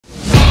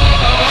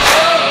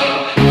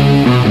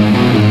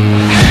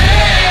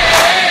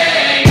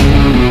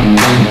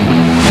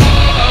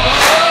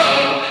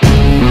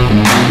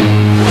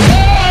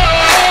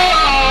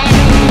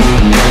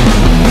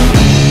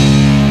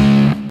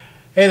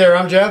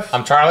Jeff.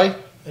 I'm Charlie.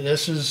 And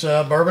this is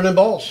Bourbon and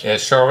Ballz.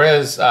 It sure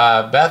is.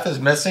 Beth is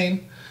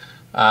missing.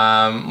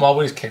 Well,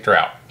 we just kicked her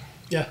out.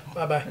 Yeah,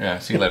 bye-bye. Yeah,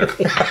 see you later.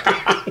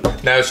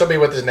 No, she'll be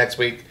with us next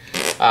week.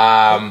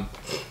 Real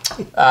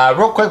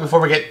quick before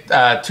we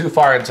get too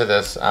far into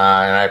this, and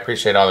I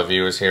appreciate all the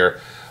viewers here,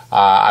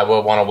 I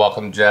will want to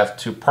welcome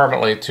Jeff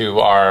permanently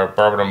to our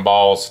Bourbon and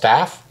Ballz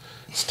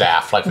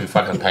staff, like we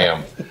fucking pay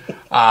him.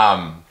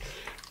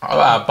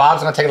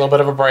 Bob's going to take a little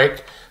bit of a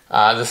break.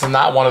 This is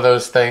not one of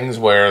those things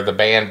where the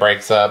band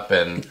breaks up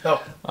and, you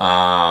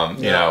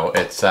know,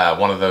 it's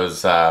one of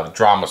those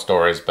drama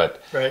stories.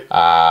 But, right.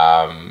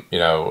 You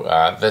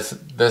know, this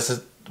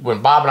is,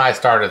 when Bob and I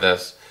started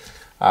this,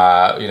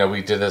 you know,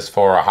 we did this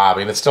for a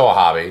hobby, and it's still a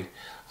hobby.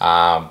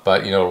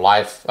 But, you know,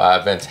 life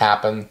events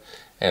happen,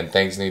 and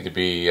things need to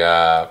be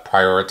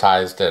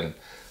prioritized, and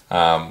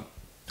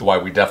why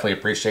we definitely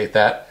appreciate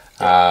that.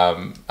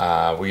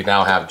 We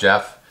now have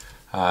Jeff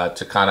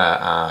to kind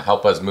of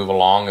help us move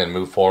along and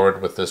move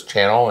forward with this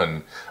channel,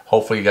 and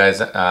hopefully you guys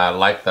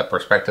like the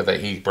perspective that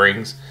he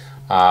brings.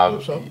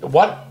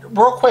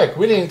 Real quick,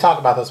 we didn't even talk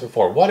about this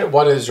before.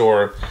 What's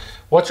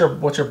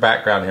your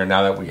background here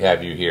now that we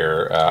have you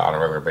here on a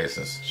regular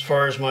basis? As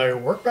far as my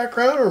work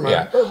background, or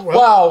my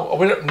well,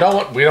 we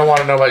don't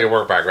want to know about your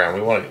work background.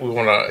 We want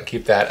to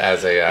keep that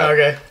as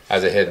a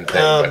as a hidden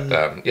thing.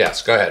 But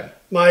yes, go ahead.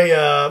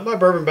 My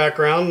bourbon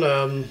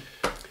background.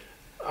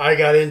 I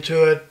got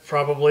into it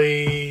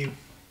probably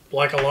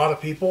like a lot of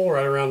people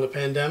right around the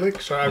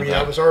pandemic. So I mean,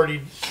 I was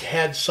already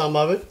had some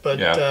of it, but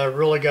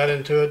really got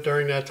into it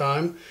during that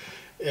time.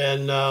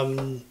 And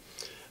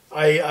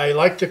I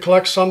like to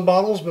collect some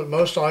bottles, but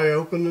most I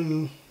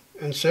open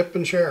and sip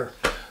and share.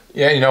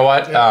 Yeah, you know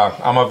what?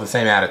 I'm of the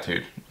same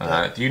attitude.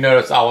 Do you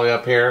notice all the way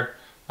up here?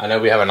 I know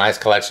we have a nice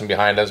collection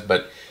behind us,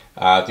 but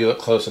if you look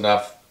close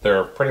enough, there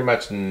are pretty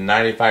much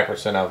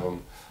 95% of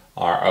them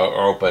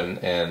are open,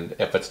 and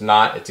if it's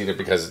not, it's either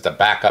because it's a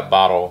backup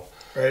bottle,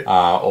 right,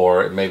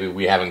 or maybe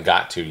we haven't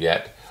got to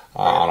yet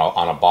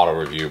on a bottle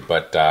review.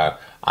 But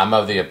I'm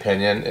of the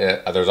opinion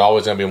there's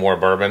always going to be more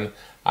bourbon.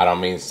 I don't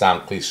mean to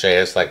sound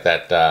cliche-ish like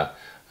that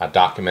a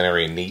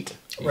documentary Neat.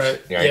 Right.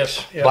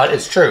 Yes. But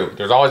it's true.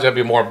 There's always going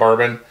to be more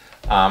bourbon.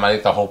 I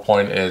think the whole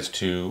point is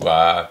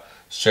to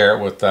share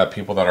it with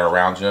people that are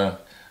around you.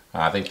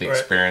 I think the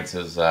experience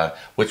is,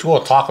 which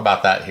we'll talk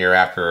about that here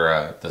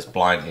after this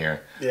blind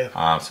here.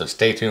 Yeah. So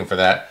stay tuned for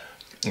that.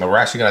 We're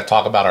actually going to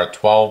talk about our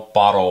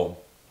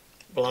 12-bottle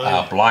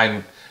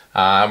blind.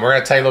 We're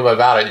going to tell you a little bit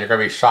about it. You're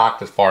going to be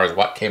shocked as far as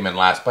what came in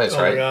last place,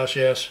 right? Oh my gosh,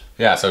 yes.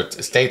 Yeah, so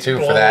stay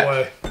tuned for that.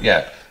 Away.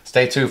 Yeah,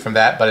 stay tuned from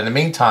that. But in the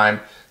meantime,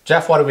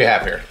 Jeff, what do we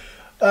have here?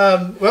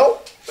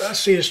 Well, let's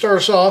see. To start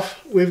us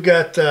off, we've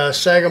got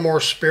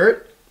Sagamore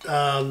Spirit.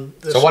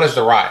 So what is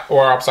the rye?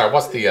 Or I'm sorry,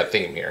 what's the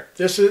theme here?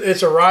 It's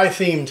a rye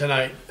theme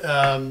tonight.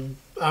 I'm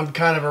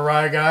kind of a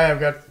rye guy.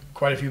 I've got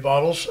quite a few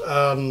bottles.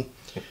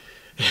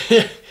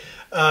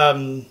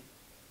 Didn't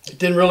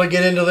really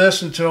get into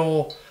this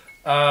until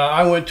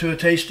I went to a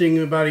tasting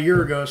about a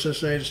year ago at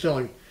Cincinnati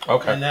Distilling.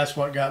 Okay. And that's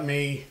what got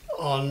me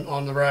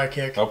on the rye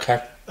kick.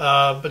 Okay.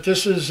 But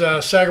this is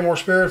Sagamore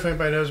Spirit. If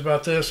anybody knows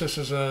about this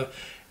is a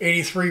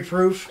 83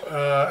 proof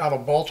out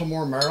of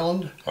Baltimore,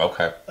 Maryland.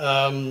 Okay.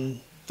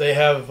 They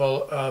have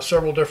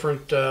several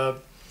different,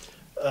 what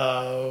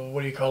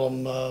do you call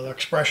them,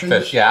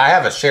 expressions. Yeah, I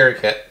have a sherry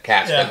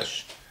cask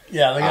finish.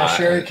 Yeah, they got a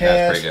sherry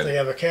cask. They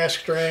have a cask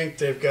strength.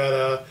 They've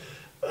got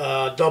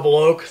a double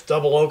oak.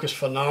 Double oak is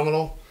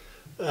phenomenal.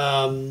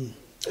 And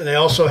they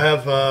also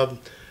have a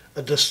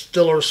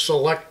distiller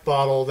select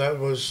bottle that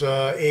was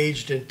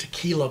aged in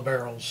tequila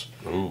barrels.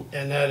 Ooh.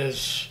 And that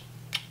is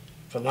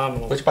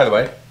phenomenal. Which, by the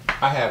way,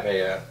 I have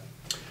a...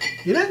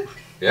 You did?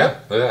 Yeah,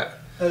 look at that.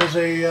 That is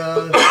a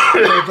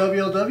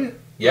WLW?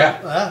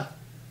 Yeah.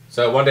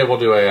 So one day we'll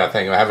do a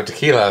thing. I have a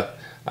tequila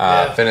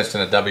finished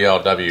in a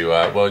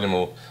WLW,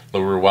 William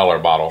LaRue Weller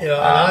bottle. Yeah,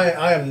 and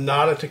I am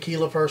not a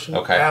tequila person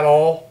at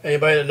all.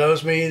 Anybody that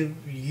knows me,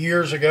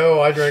 years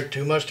ago, I drank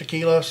too much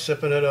tequila,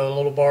 sipping at a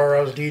little bar I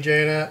was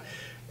DJing at.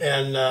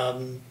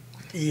 And,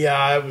 yeah,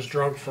 I was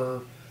drunk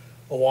for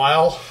a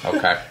while.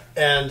 Okay.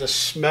 And the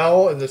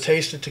smell and the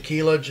taste of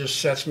tequila just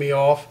sets me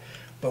off.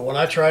 But when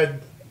I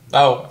tried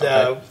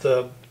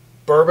the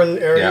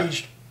bourbon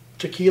aged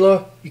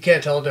tequila, you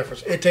can't tell the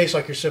difference. It tastes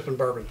like you're sipping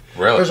bourbon.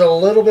 Really? There's a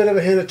little bit of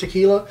a hint of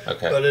tequila,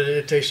 but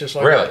it tastes just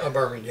like a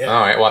bourbon. Yeah. All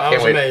right. Well, I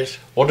was amazed.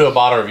 We'll do a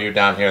bottle review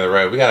down here on the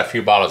road. We got a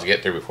few bottles to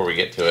get through before we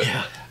get to it.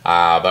 Yeah.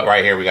 But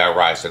right here we got a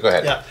rye. So go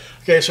ahead. Yeah.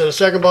 Okay. So the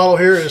second bottle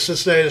here is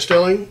Cincinnati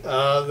Distilling.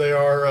 They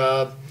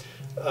are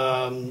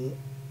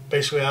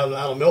basically out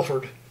of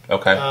Milford.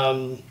 Okay.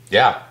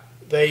 Yeah.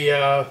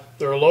 They're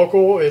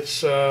local.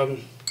 It's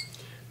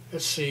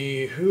let's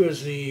see, who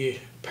is the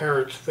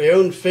parent? They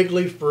own Fig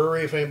Leaf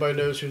Brewery, if anybody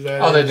knows who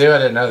that is. Oh, they do? I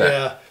didn't know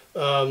that.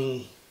 Yeah.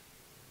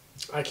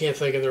 I can't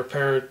think of their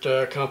parent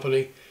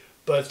company.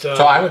 But so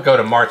I would go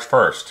to March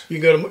 1st. You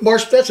go to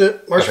March, that's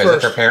it, March 1st. Is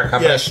that their parent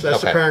company? Yes,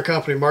 that's the parent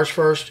company, March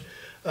 1st.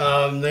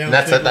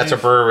 That's a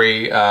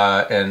brewery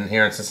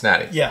here in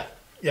Cincinnati. Yeah,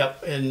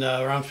 yep, in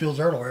around Fields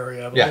Erdel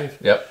area, I believe.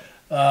 Yeah, yep.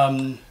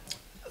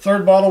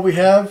 third bottle we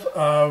have.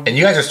 And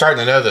you guys are starting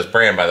to know this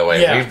brand, by the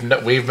way.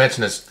 Yeah. We've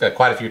mentioned this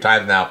quite a few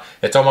times now.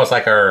 It's almost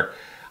like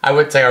I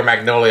would say our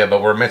Magnolia,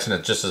 but we're mentioning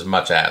it just as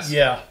much as.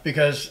 Yeah,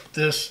 because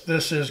this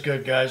is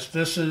good, guys.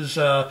 This is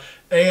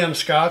A.M.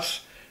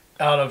 Scott's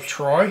out of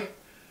Troy.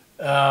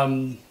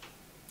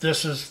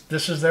 This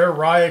is their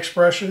rye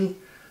expression.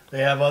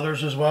 They have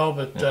others as well,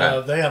 but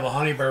they have a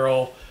honey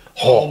barrel.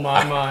 Oh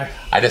my!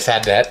 I just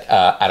had that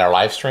at our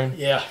live stream.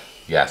 Yeah.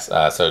 Yes.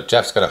 So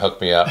Jeff's going to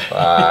hook me up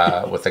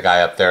with the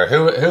guy up there.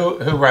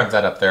 Who runs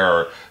that up there,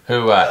 or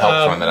who helps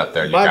run that up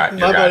there? My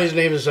buddy's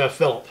name is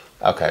Philip.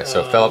 Okay,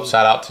 so Philip,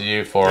 shout out to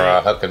you for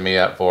hooking me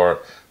up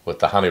with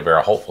the honey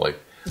barrel, hopefully.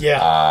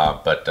 Yeah.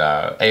 But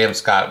A.M.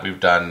 Scott, we've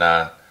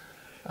done.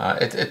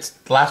 It's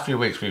the last few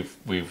weeks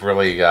we've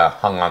really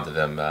hung on to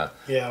them.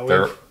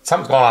 Yeah.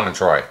 Something's going on in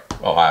Troy,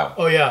 Ohio.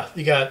 Oh yeah,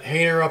 you got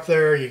Hainer up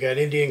there. You got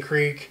Indian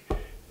Creek.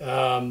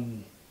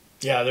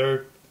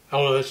 They're. I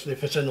don't know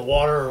if it's in the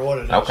water or what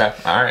it is. Okay,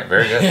 all right,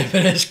 very good.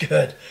 It is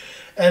good.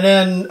 And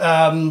then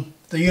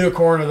the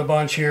unicorn of the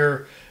bunch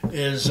here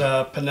is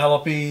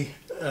Penelope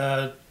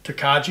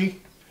Takagi.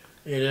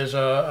 It is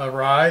a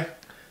rye.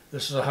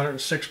 This is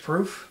 106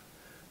 proof,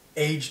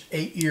 aged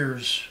 8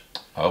 years.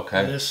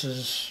 Okay. And this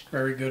is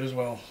very good as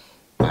well.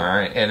 All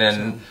right, and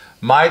then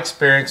my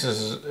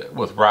experiences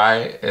with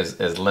rye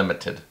is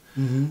limited.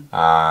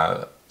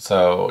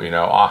 So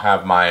I'll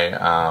have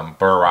my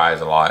Burr ryes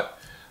a lot.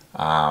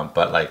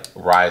 But like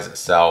Ryes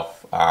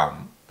itself,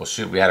 well,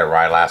 shoot, we had a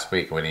rye last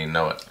week and we didn't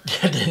know it.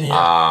 Didn't you?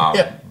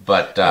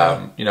 But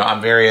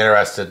I'm very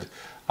interested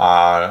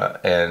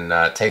in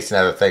tasting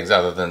other things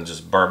other than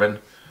just bourbon.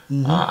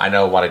 I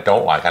know what I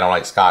don't like. I don't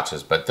like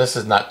scotches, but this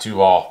is not too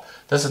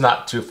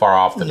far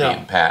off the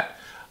beaten path.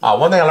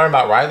 One thing I learned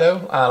about rye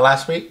though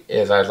last week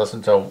is I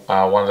listened to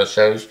one of the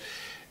shows.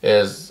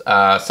 Is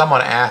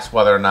someone asked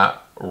whether or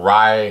not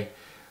rye,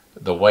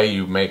 the way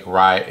you make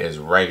rye, is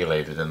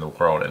regulated in the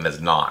world, and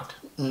it's not.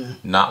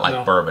 Not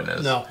like bourbon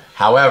is. No.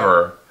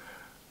 However,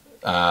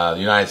 the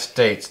United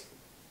States,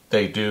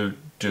 they do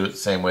it the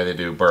same way they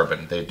do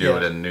bourbon. They do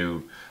it in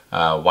new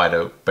white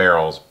oak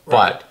barrels.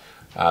 Right.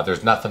 But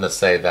there's nothing to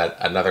say that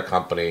another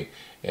company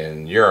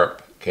in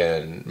Europe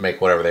can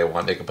make whatever they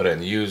want. They can put it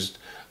in used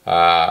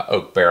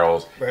oak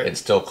barrels and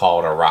still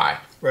call it a rye.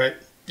 Right.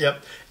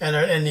 Yep,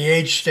 and the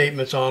age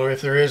statements on them,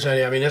 if there is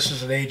any. I mean, this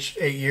is an age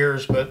 8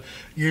 years, but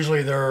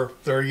usually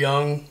they're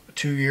young,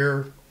 2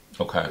 year.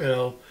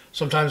 Okay.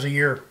 Sometimes a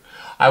year.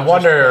 I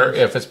wonder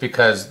if it's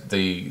because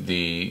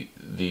the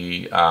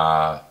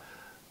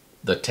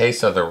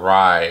taste of the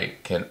rye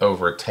can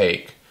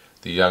overtake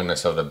the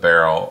youngness of the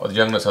barrel, or the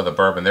youngness of the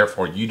bourbon.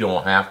 Therefore, you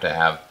don't have to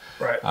have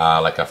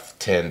like a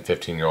 10,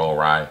 15-year-old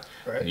rye.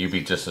 Right. You'd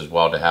be just as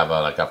well to have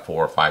like a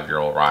 4 or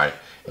 5-year-old rye.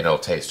 It'll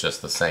taste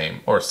just the same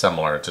or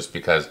similar, just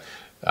because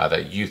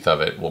the youth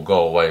of it will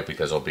go away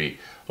because it'll be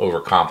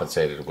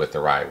overcompensated with the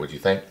rye. Would you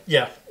think?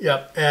 Yeah,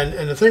 yeah.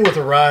 And the thing with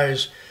the rye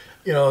is,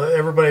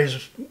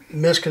 everybody's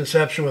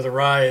misconception with the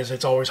rye is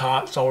it's always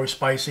hot, it's always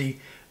spicy,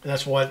 and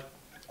that's why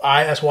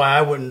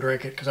I wouldn't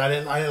drink it, because I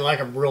didn't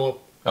like a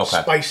real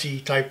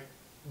spicy type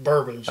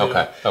bourbons.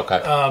 Okay.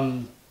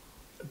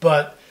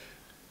 But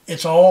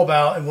it's all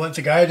about, and what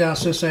the guy down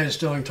Cincinnati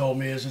Distilling told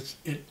me is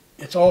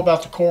it's all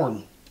about the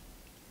corn.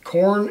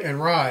 Corn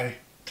and rye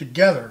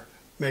together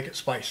make it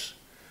spice.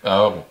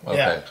 Oh, okay.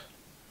 Yeah.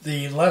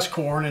 The less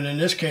corn, and in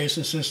this case,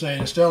 in Cincinnati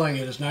Distilling,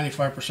 it is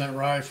 95%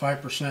 rye,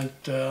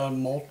 5%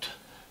 malt.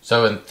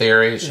 So in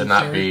theory, it should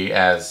not be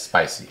as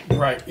spicy.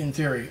 Right, in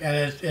theory.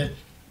 And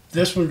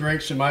this one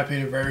drinks, in my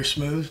opinion, very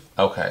smooth.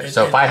 Okay.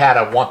 So if I had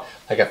a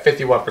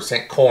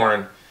 51%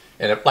 corn,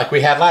 and like we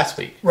had last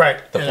week,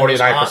 right, the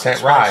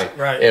 49% rye,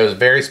 right, it was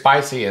very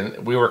spicy,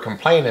 and we were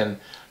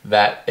complaining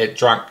that it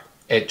drank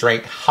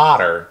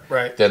hotter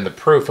than the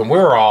proof, and we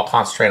were all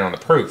concentrating on the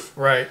proof,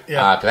 right?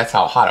 Yeah, that's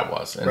how hot it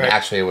was, and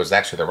actually it was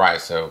the rye.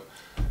 So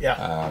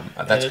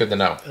that's good to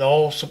know. It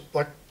all,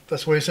 like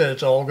that's what he said.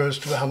 It all goes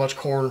to how much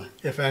corn,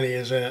 if any,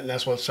 is in it, and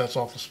that's what sets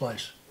off the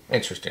spice.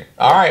 Interesting.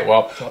 All right,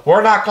 well,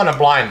 we're not going to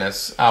blind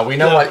this. We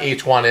know what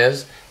each one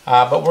is,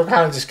 but we're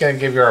kind of just going to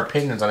give you our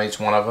opinions on each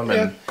one of them,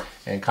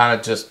 and kind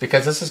of just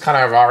because this is kind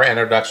of our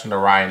introduction to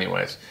rye,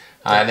 anyways,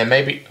 and then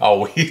maybe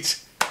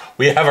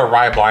we have a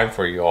rye blind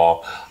for you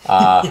all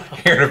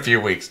here in a few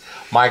weeks.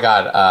 My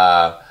God,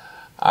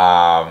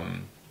 I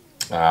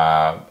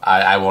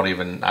won't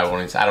even. I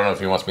don't know if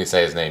he wants me to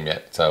say his name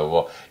yet.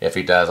 So if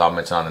he does, I'll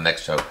mention on the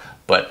next show.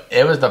 But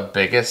it was the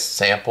biggest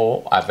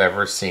sample I've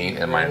ever seen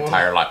in my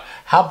entire life.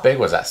 How big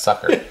was that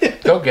sucker?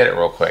 Go get it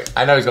real quick.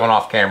 I know he's going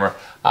off camera,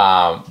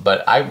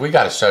 but we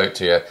got to show it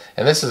to you.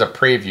 And this is a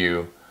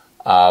preview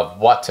of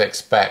what to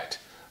expect.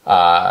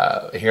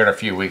 Here in a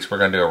few weeks, we're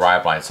going to do a rye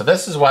blind. So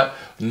this is what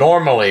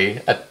normally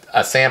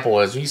a sample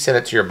is. You send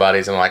it to your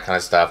buddies and all that kind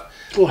of stuff.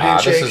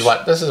 This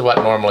is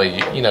what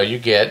normally you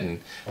get, and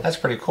that's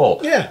pretty cool.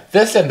 Yeah.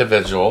 This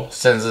individual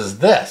sends us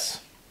this.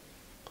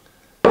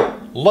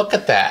 Look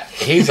at that.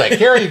 He's like,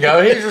 here you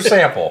go. Here's your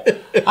sample.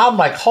 I'm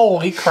like,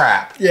 holy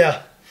crap.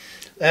 Yeah.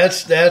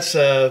 That's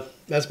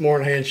That's more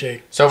than a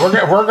handshake. So we're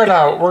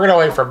gonna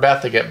wait for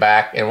Beth to get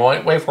back, and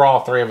we'll wait for all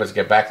three of us to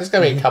get back. This is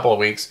gonna be a couple of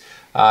weeks.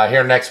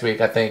 Here next week,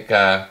 I think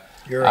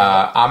you're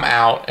out. I'm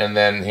out, and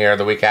then here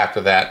the week after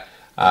that,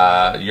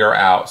 you're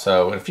out.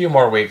 So in a few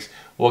more weeks,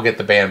 we'll get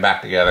the band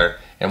back together,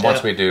 and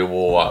once we do,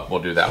 we'll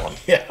do that one.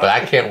 Yeah. But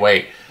I can't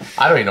wait.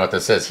 I don't even know what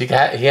this is. He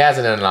has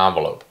it in an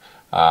envelope,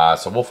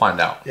 so we'll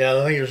find out. Yeah,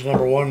 I think there's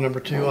number 1,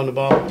 number 2 on the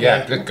bottom.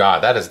 Yeah, good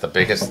God, that is the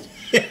biggest.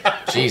 Yeah.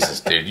 Jesus,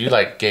 dude, you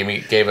like gave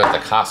it the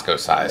Costco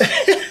size.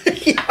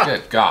 Yeah.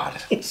 Good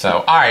God.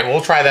 So, all right,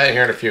 we'll try that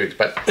here in a few weeks.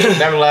 But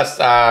nevertheless,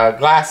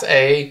 Glass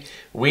A,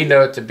 we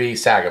know it to be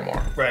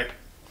Sagamore. Right.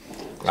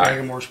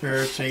 Sagamore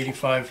Spirits,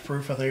 85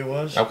 proof, I think it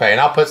was. Okay, and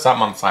I'll put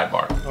something on the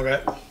sidebar.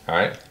 Okay. All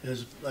right.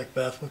 Is like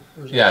Beth?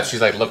 Yeah, she's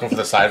like looking for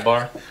the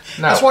sidebar.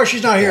 No. That's why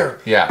she's not here.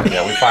 Yeah.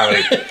 We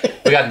finally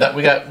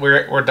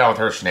we're done with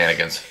her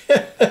shenanigans.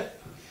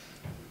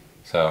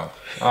 So,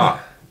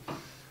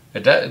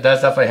 it does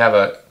definitely have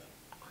a.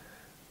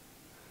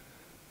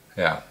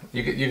 Yeah,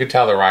 you could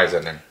tell the Ryes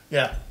in there.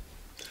 Yeah.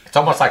 It's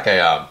almost like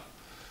a,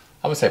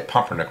 I would say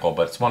pumpernickel,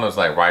 but it's one of those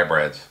like rye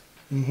breads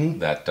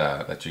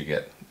that you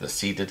get, the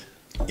seeded.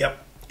 Yep.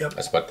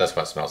 That's what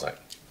it smells like.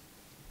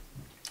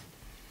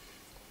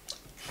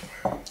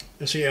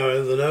 You see,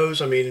 the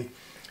nose. I mean,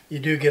 you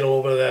do get a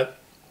little bit of that.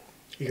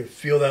 You can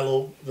feel that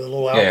the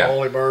little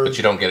alcohol burn. But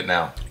you don't get it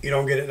now. You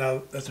don't get it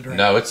now. That's a drink.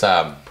 No, it's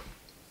man,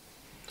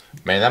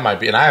 that might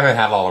be. And I haven't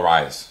had all the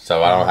Ryes,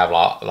 so I don't have a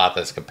lot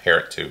to compare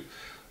it to.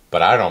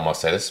 But I'd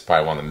almost say this is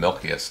probably one of the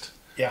milkiest.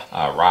 Yeah.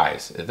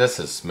 Ryes. This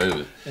is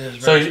smooth. It is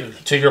very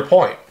smooth. To your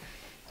point,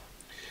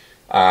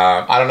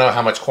 I don't know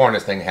how much corn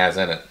this thing has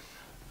in it,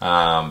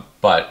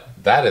 but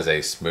that is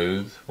a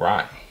smooth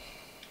rye.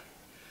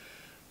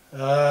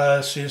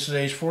 See, this is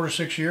aged 4 to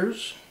 6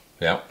 years.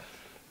 Yep.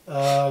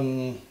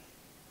 High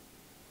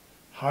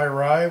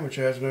rye, which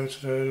has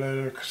notes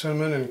of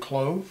cinnamon and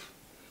clove.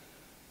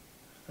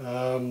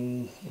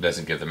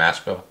 Doesn't give the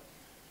mash bill.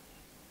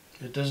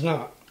 It does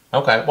not.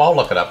 Okay, well I'll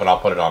look it up and I'll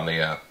put it on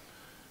the.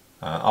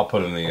 I'll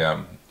put it in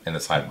the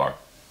sidebar.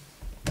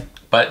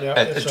 But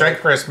it's drink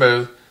very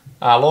smooth.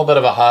 A little bit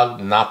of a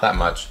hug, not that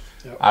much.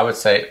 Yep. I would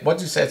say. What'd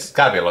you say? It's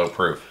got to be a low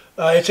proof.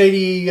 It's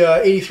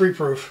 83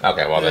 proof.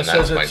 Okay, well then it that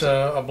says explains it's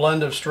a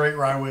blend of straight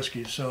rye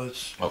whiskey, so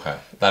it's okay.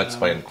 That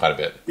explained quite a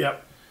bit.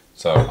 Yep.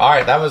 So all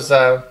right, that was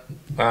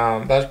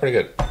pretty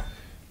good.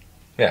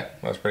 Yeah,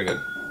 that was pretty good.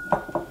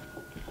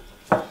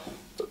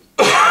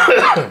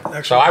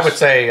 So I would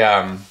say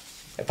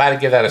if I had to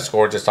give that a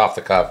score just off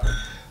the cuff,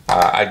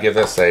 I'd give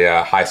this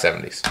a high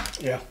 70s.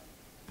 Yeah.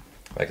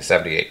 Like a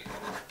 78.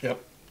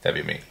 Yep.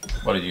 That'd be me.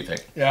 What did you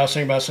think? Yeah, I was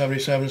thinking about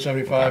 77,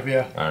 75, okay.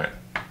 Yeah. All right.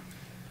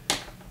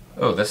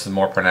 Oh, this is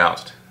more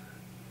pronounced.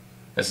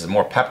 This is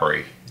more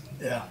peppery.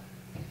 Yeah.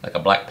 Like a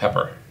black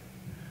pepper.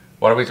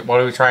 What are we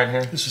trying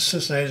here? This is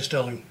Cincinnati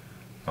Distilling.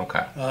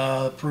 Okay.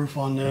 Proof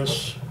on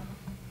this.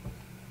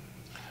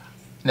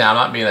 Now, I'm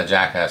not being a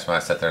jackass when I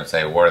sit there and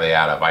say, where are they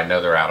out of? I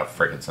know they're out of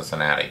freaking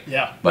Cincinnati.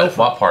 Yeah. But Milford.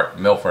 What part?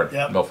 Milford.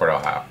 Yep. Milford,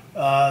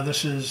 Ohio.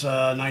 This is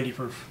 90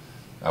 proof.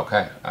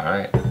 Okay. All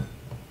right.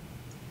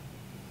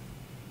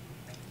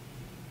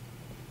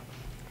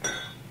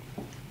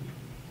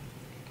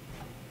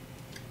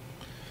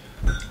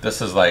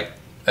 This is like,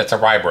 it's a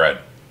rye bread.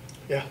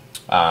 Yeah.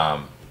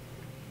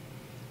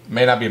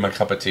 May not be my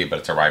cup of tea, but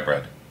it's a rye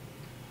bread.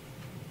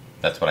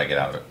 That's what I get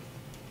out of it.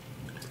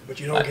 But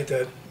you don't get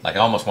that. Like I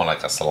almost want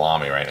like a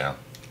salami right now.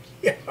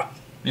 Yeah.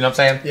 You know what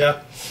I'm saying?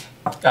 Yeah.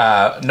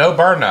 No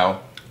burn, no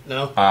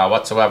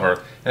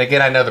whatsoever. And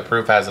again, I know the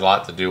proof has a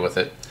lot to do with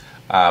it,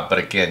 but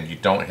again, you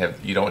don't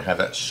have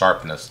that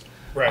sharpness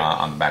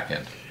on the back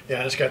end.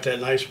 Yeah, it's got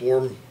that nice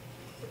warm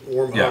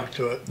hug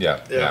to it.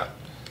 Yeah.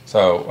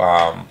 So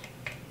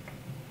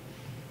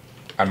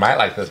I might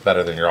like this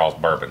better than your all's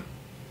bourbon.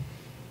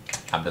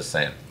 I'm just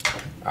saying.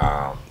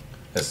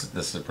 This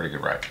is a pretty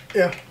good rye.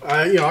 Yeah,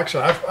 like I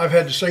said, I've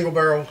had the single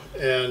barrel,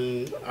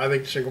 and I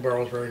think the single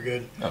barrel is very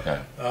good.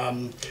 Okay.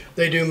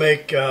 They do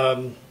make,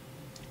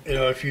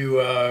 if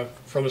you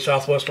from the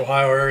Southwest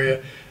Ohio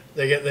area,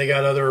 they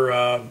got other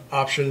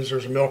options.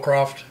 There's a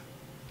Millcroft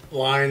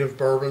line of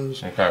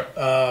bourbons. Okay.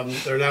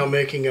 They're now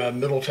making a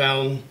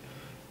Middletown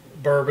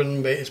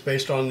bourbon. It's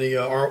based on the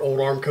old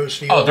Armco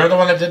steel. Oh, they're the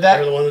one that did that?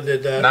 They're the one that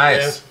did that.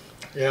 Nice.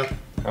 Yeah.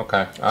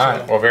 Okay. All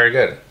right. Well, very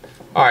good.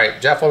 All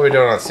right, Jeff, what are we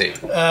doing on C?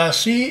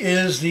 C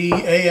is the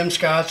AM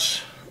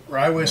Scott's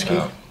rye whiskey.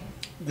 Oh.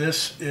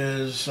 This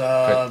is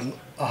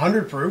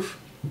 100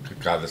 proof. Good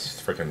God, this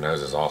freaking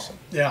nose is awesome.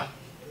 Yeah.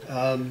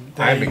 I'm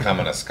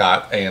becoming a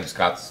AM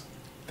Scott's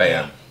fan.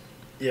 Yeah.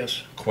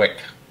 Yes.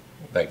 Quick.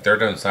 Like they're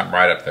doing something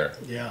right up there.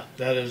 Yeah,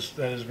 that is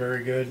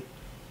very good.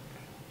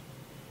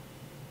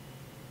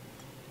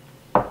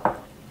 A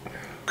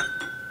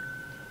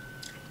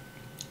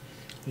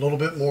little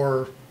bit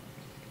more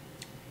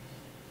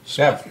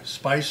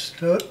spice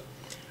to it.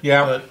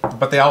 Yeah,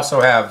 but they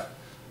also have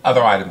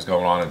other items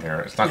going on in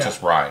here. It's not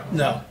just rye.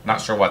 No. Not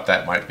sure what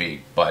that might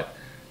be, but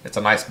it's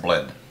a nice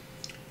blend.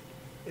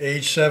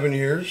 Aged 7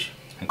 years.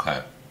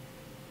 Okay.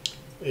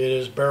 It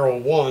is barrel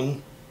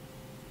 1,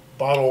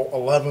 bottle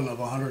 11 of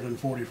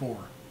 144.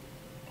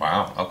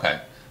 Wow.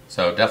 Okay.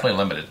 So definitely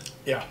limited.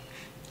 Yeah.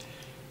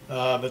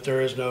 But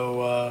there is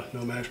no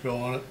mash bill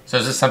on it. So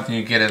is this something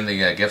you get in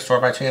the gift store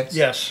by chance?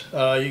 Yes.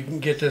 You can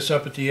get this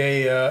up at the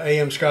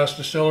AM Scott's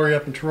Distillery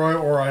up in Troy,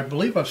 or I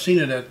believe I've seen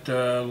it at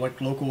like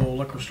local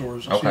liquor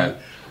stores. I've seen it,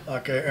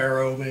 like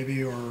Arrow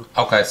maybe, or...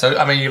 Okay. So,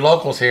 I mean, you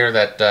locals here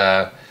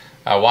that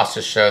watch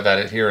this show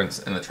that here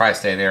in the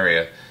tri-state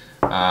area,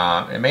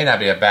 it may not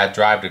be a bad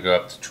drive to go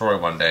up to Troy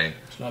one day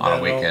on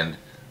a weekend.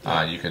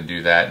 You can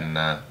do that, and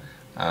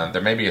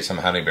there may be some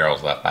honey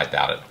barrels left. I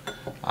doubt it.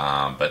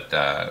 But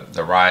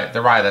the rye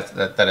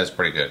that is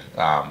pretty good.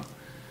 I'm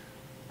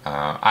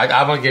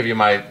gonna give you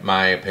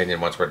my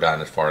opinion once we're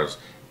done as far as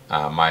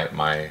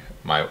my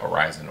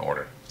rye's in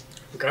order.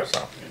 Okay.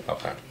 So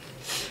okay.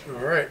 All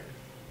right.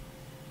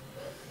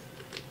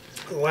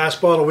 The last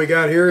bottle we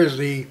got here is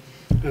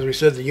as we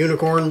said, the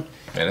Unicorn.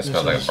 Man, it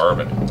smells like a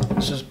bourbon.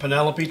 This is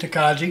Penelope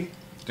Takagi.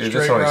 Dude,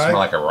 this only smells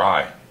like a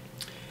rye.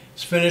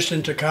 It's finished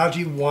in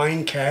Takagi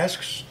wine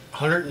casks,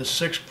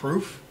 106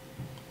 proof.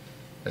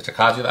 Is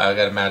Takagi, I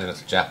gotta imagine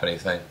it's a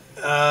Japanese thing.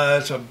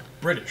 It's a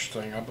British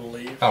thing, I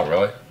believe. Oh,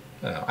 really?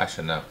 No, I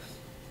should know.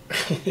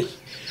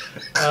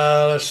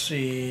 Let's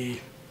see.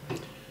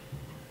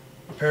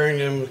 Preparing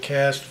them with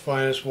cast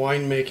finest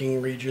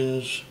winemaking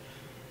regions.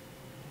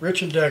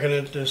 Rich and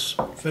decadent, this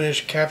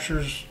finish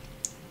captures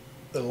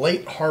the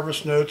late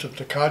harvest notes of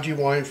Takagi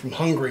wine from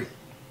Hungary.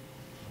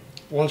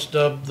 Once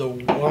dubbed the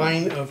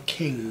wine of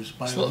kings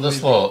by this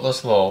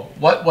little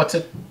what's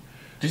it?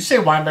 Did you say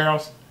wine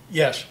barrels?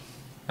 Yes.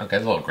 Okay,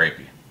 it's a little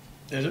grapey.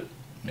 Is it?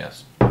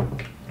 Yes.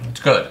 It's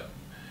good.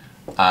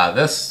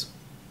 This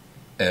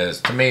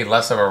is, to me,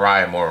 less of a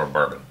rye and more of a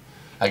bourbon.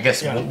 I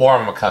guess more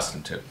I'm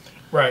accustomed to.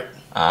 Right.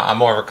 I'm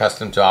more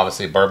accustomed to,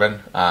 obviously,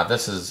 bourbon.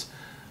 This is...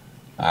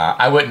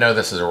 I wouldn't know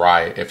this is a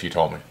rye if you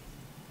told me.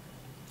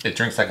 It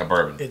drinks like a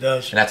bourbon. It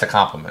does. And that's a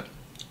compliment.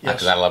 Yes.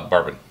 Because I love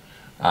bourbon.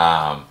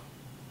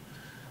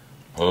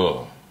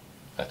 Oh,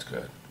 that's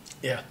good.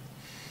 Yeah.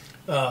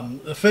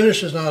 The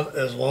finish is not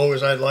as long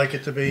as I'd like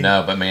it to be.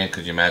 No, but man,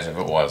 could you imagine if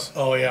it was?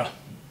 Oh, yeah.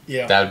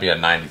 Yeah. That would be a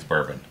 90s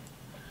bourbon.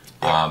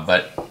 Yeah.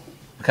 But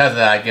because of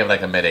that, I give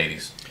like a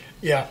mid-80s.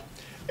 Yeah.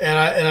 And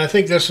I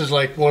think this is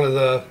like one of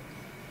the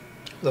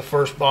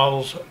first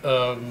bottles.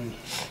 I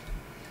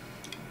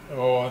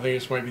think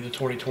this might be the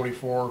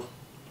 2024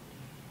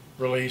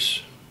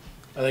 release.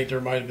 I think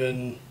there might have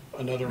been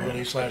another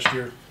release last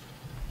year.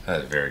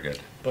 That is very good.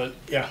 But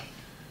yeah,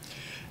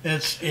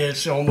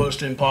 it's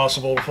almost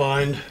impossible to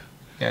find.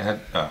 Yeah.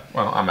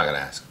 Well, I'm not gonna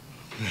ask.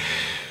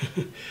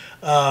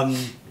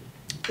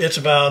 It's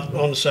about,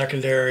 on the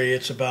secondary,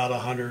 it's about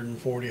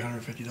 $140,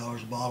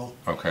 $150 a bottle.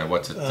 Okay,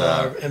 what's it?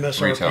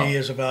 MSRP retail?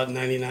 is about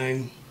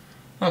 $99.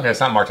 Okay,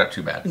 it's not marked up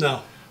too bad.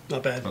 No,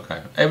 not bad.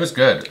 Okay, it was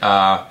good.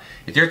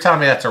 If you're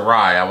telling me that's a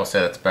rye, I will say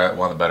that's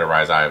one of the better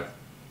ryes I've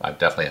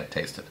definitely have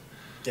tasted.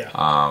 Yeah.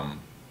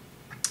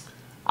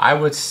 I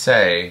would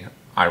say,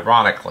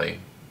 ironically,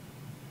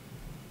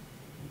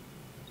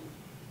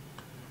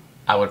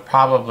 I would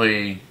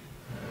probably.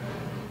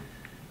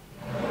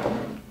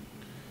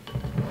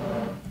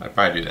 I'd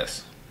probably do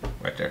this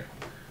right there.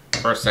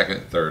 First,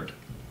 second, third,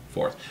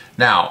 fourth.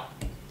 Now,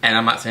 and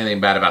I'm not saying anything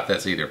bad about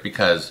this either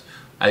because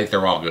I think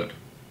they're all good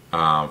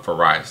for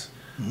ryes.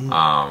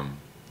 Mm-hmm.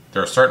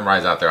 There are certain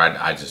ryes out there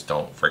I just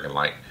don't freaking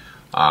like.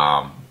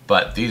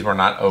 But these were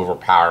not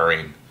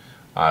overpowering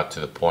to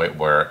the point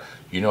where,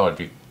 it'd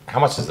be... How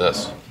much is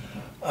this?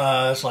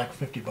 It's like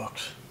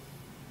 $50.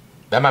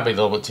 That might be a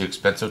little bit too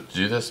expensive to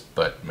do this,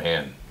 but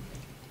man,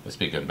 this would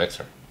be a good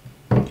mixer.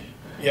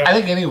 Yep. I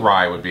think any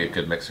rye would be a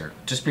good mixer,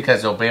 just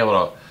because they'll be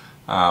able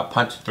to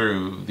punch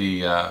through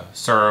the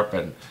syrup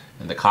and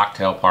the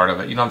cocktail part of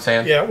it. You know what I'm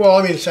saying? Yeah. Well,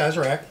 I mean,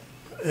 Sazerac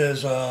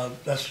is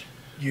that's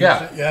used.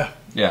 Yeah.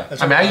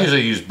 I mean, I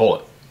usually use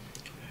Bullet.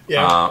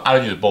 Yeah. I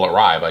don't use Bullet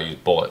rye, but I use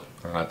Bullet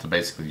to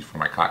basically use for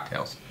my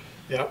cocktails.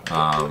 Yeah.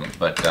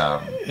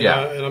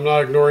 Yeah. And I'm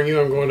not ignoring you.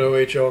 I'm going to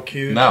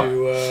OHLQ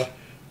to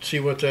see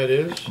what that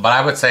is. But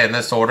I would say in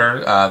this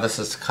order, this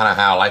is kind of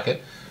how I like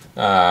it.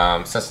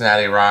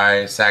 Cincinnati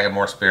Rye,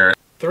 Sagamore Spirit.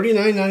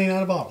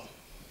 $39.99 a bottle.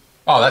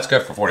 Oh, that's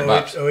good for $40.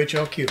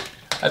 OHLQ.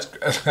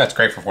 That's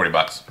great for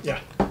 $40. Yeah.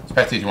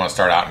 Especially if you want to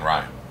start out in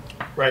rye.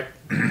 Right.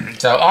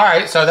 So all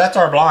right, so that's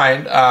our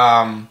blind.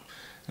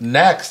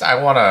 Next,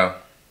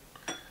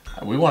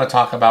 we want to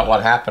talk about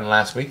what happened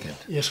last weekend.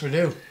 Yes, we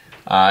do.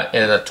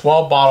 It's a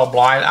 12-bottle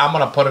blind. I'm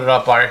going to put it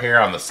up right here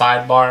on the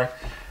sidebar.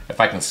 If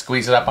I can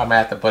squeeze it up, I might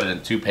have to put it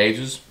in 2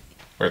 pages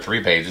or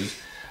 3 pages.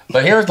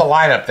 But here's the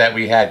lineup that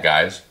we had,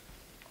 guys.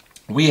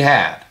 We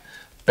had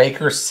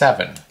Baker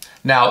 7.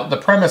 Now, the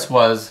premise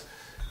was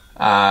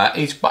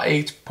each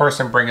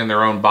person bringing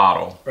their own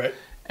bottle. Right.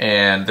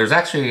 And there's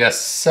actually a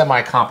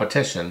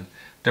semi-competition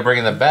to bring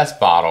in the best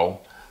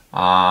bottle.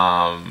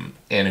 And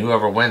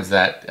whoever wins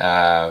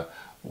that,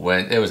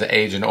 when it was an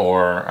agent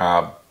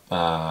or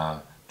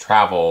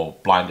travel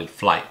blinded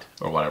flight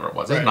or whatever it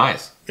was. Right. It's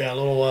nice. Yeah,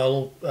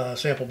 little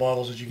sample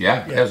bottles that you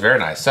get. Yeah, it was very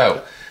nice.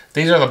 So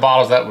these are the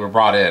bottles that were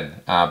brought in.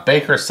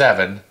 Baker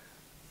 7,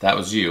 That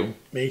was you.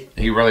 Me.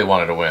 He really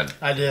wanted to win.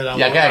 I did.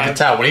 I could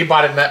tell. When he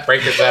bought it in that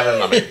Breaker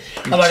 7, I mean...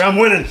 I'm like, I'm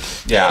winning.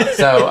 Yeah.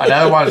 So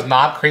another one is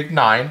Knob Creek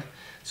 9.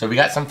 So we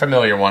got some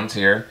familiar ones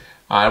here.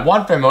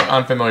 One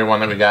unfamiliar one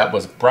that we got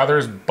was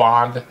Brothers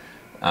Bond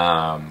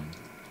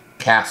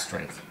Cast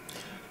Strength.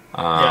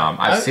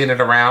 I've seen it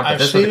around, but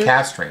this was a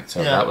cast strength.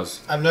 So that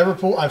was...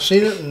 I've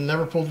seen it and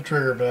never pulled the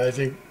trigger, but I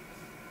think...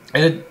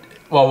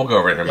 Well, we'll go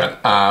over it in a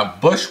minute.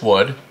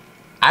 Bushwood.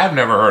 I've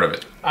never heard of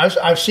it.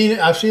 I've seen it.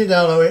 I've seen it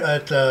down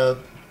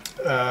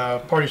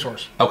at Party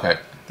Source. Okay,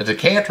 the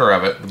decanter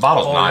of it, the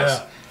bottle's nice.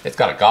 Yeah. It's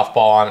got a golf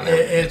ball on it.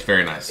 It's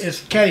very nice.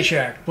 It's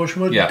Caddyshack,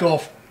 Bushwood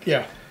golf.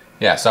 Yeah.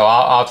 Yeah. So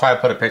I'll try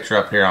to put a picture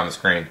up here on the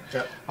screen.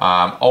 Yep.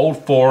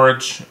 Old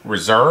Forge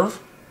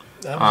Reserve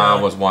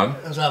was one.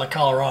 That was out of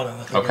Colorado.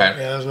 I think. Okay.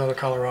 Yeah, that was another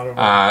Colorado.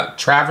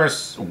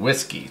 Traverse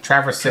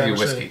City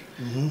Whiskey,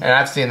 and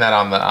I've seen that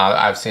on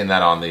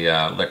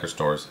the liquor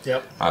stores.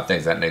 Yep.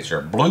 Things of that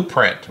nature.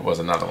 Blueprint was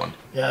another one.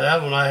 Yeah,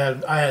 that one I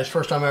had. It's the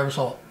first time I ever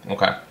saw it.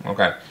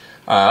 Okay.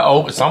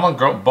 Someone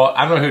bought.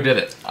 I don't know who did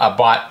it.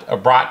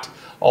 Brought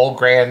old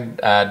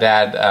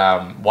granddad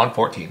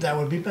 114. That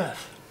would be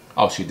Beth.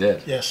 Oh, she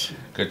did. Yes.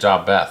 Good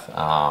job, Beth.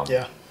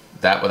 Yeah.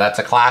 That's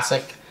a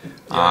classic.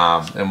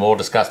 Yeah. And we'll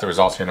discuss the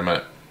results here in a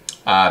minute.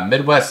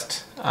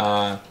 Midwest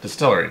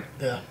Distillery.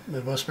 Yeah,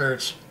 Midwest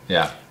Spirits.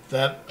 Yeah.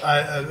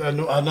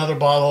 Another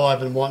bottle I've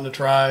been wanting to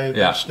try.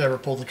 Yeah. Just never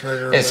pulled the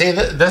trigger. And see,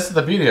 this is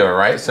the beauty of it,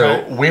 right?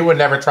 So we would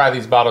never try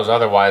these bottles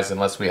otherwise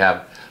unless we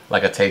have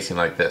like a tasting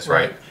like this,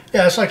 right?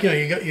 Yeah, it's like,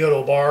 you go to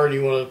a bar and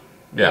you want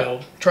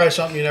to try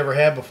something you never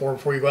had before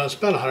you go out and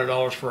spend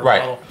 $100 for a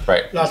bottle.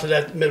 Right. Not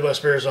that Midwest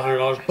Spirits is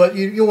 $100, but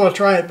you want to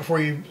try it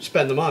before you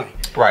spend the money.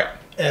 Right.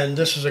 And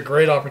this is a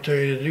great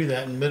opportunity to do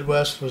that. And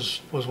Midwest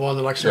was one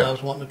that, like I said, I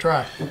was wanting to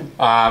try.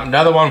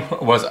 Another one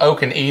was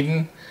Oak and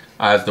Eden,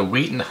 as the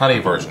wheat and honey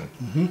version.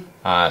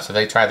 So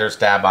they tried their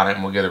stab on it,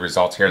 and we'll get the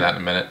results here in that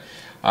in a minute.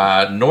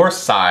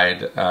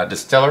 Northside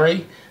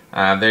Distillery,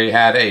 they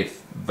had a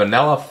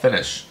vanilla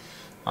finish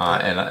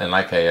and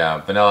like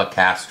a vanilla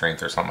cast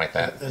strength or something like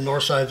that. And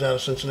Northside's out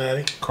of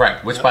Cincinnati.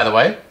 Correct. Which, by the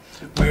way,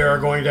 we are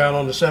going down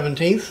on the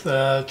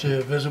 17th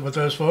to visit with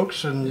those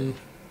folks and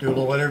do a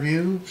little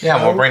interview. Yeah,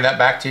 and we'll bring that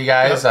back to you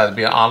guys. It'll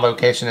be an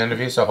on-location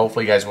interview, so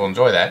hopefully you guys will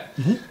enjoy that.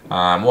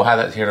 We'll have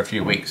that here in a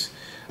few weeks.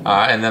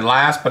 And then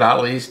last but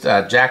not least,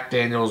 Jack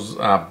Daniel's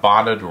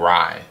Bonded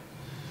Rye.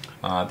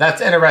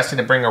 That's interesting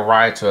to bring a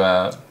rye to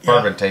a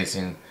bourbon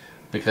tasting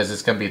because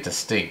it's going to be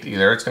distinct.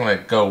 Either it's going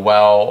to go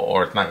well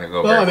or it's not going to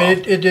go very well. Well, I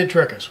mean, it did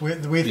trick us.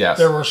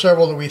 There were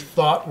several that we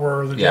thought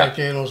were the Jack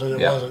Daniels, and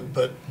it wasn't.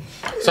 But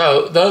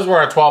so those were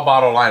our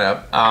 12-bottle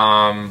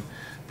lineup.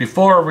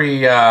 Before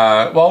we,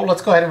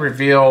 let's go ahead and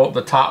reveal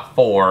the top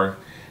 4.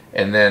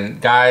 And then,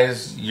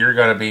 guys, you're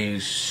going to be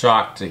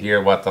shocked to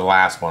hear what the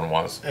last one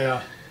was.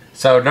 Yeah.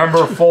 So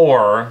number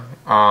 4,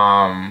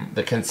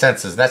 the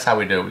consensus. That's how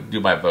we do it. We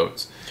do by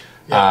votes.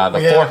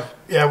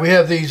 Yeah, we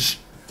have these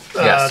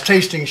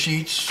tasting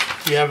sheets.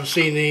 If you haven't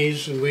seen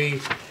these, and we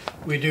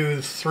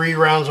do 3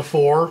 rounds of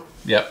 4.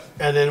 Yep.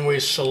 And then we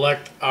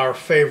select our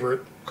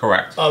favorite.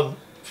 Correct. Of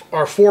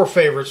our 4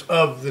 favorites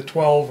of the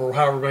 12 or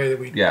however many that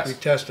we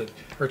tested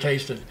or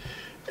tasted,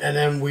 and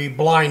then we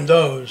blind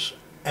those,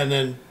 and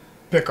then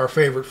pick our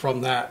favorite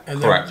from that.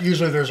 And then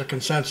usually there's a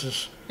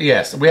consensus.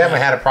 Yes, we haven't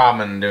had a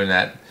problem in doing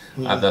that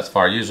thus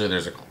far. Usually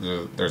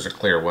there's a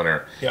clear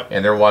winner. Yep.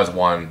 And there was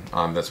one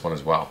on this one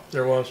as well.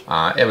 There was.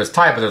 It was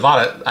tight, but there's a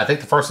lot of. I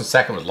think the first and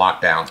second was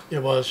locked down.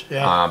 It was.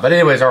 Yeah. But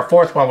anyways, our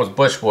 4th one was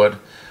Bushwood.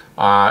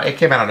 It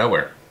came out of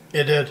nowhere.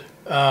 It did.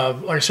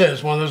 Like I said,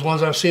 it's one of those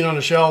ones I've seen on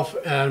the shelf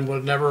and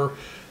would never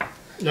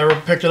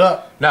picked it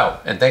up. No,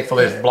 and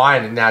thankfully it's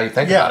blind, and now you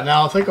think about it. Yeah,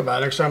 now I'll think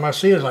about it. Next time I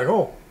see it, it's like,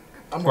 oh,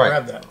 I'm going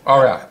to grab that.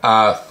 Oh,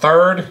 yeah.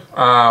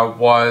 3rd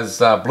was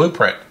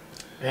Blueprint.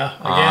 Yeah,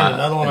 again,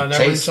 another one I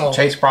never saw.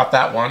 Chase brought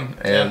that one,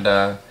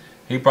 and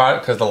he brought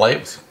it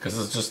because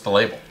it's just the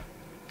label.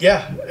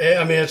 Yeah,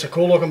 I mean, it's a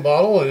cool-looking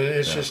bottle, and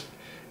it's just,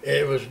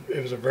 it was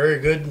a very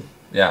good...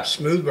 Yeah,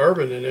 smooth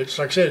bourbon, and it's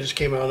like I said, it just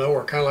came out of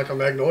nowhere, kind of like a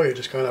Magnolia,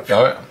 just kind of.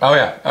 Oh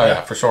yeah,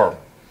 for sure.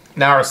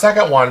 Now our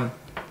second one,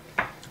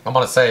 I'm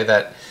going to say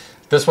that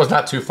this was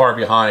not too far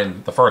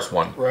behind the first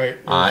one. Right.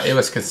 It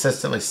was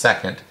consistently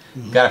second.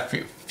 Got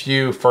a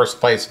few first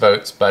place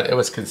votes, but it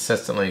was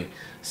consistently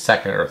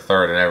second or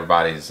third in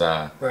everybody's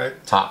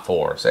top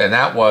 4s, and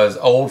that was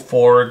Old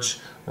Forge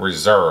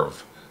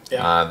Reserve.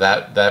 Yeah.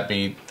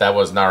 That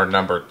was our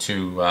number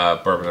 2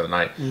 bourbon of the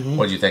night.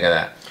 What did you think of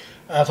that?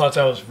 I thought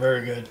that was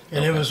very good,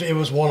 and it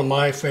was one of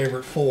my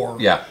favorite 4.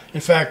 Yeah.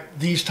 In fact,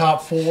 these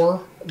top 4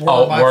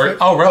 were my favorite.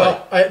 Oh, really?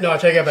 Well, I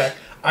take it back.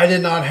 I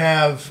did not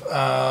have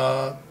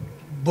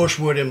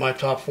Bushwood in my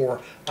top 4.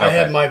 Okay. I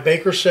had my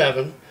Baker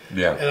 7.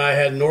 Yeah. And I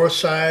had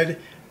Northside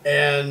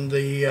and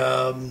the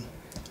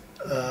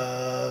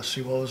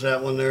see, what was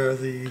that one there?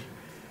 The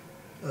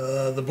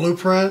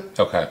Blueprint.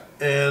 Okay.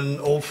 And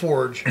Old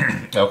Forge.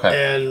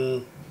 Okay.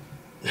 And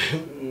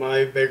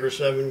my Baker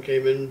 7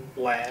 came in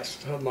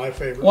last, my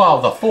favorite.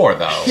 Well, the 4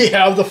 though.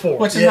 Yeah, of the 4.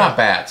 Which is not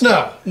bad.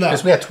 No.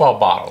 Because we had 12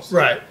 bottles.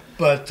 Right.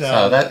 But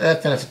so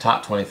that finished the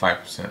top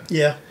 25%.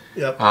 Yeah.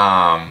 Yep.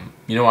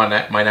 You know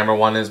what my number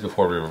one is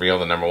before we reveal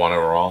the number one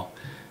overall?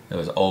 It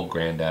was Old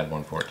Granddad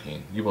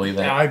 114. You believe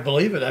that? I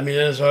believe it. I mean,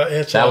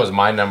 that was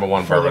my number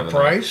one for bourbon the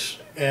price,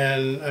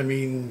 and I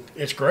mean,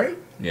 it's great.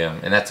 Yeah,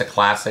 and that's a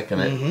classic,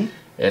 and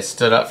it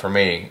stood up for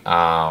me.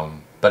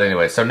 But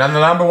anyway, so the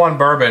number one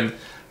bourbon,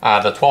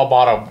 the 12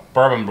 bottle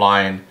bourbon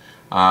blind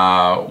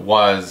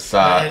was.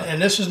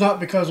 And this is not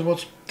because of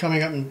what's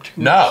coming up in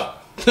 2 No.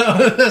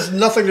 It has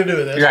nothing to do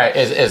with it. Right,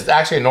 it's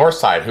actually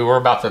Northside, who we're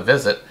about to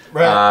visit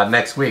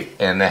next week,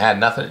 and it had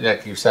nothing,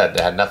 like you said,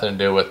 it had nothing to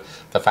do with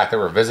the fact that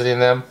we're visiting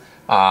them.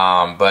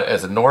 But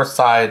as a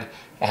Northside,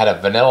 it had a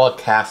vanilla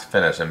cask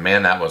finish, and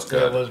man, that was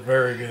good. It was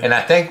very good. And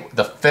I think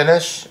the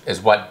finish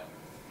is what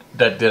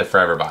that did it for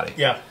everybody.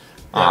 Yeah.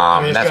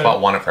 I mean, that's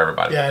what won it for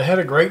everybody. Yeah, it had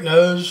a great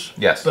nose.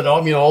 Yes. But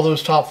all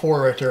those top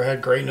 4 right there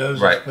had great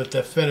noses. Right. But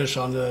the finish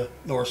on the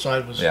north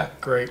side was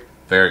great.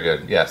 Very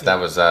good. Yes, that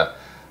was.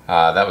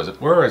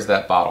 Where is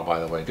that bottle, by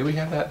the way? Do we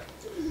have that?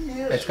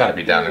 Yes, it's got to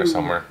be down there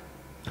somewhere.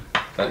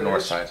 That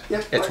north side.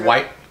 Yep, it's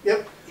white.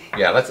 Yep.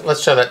 Yeah.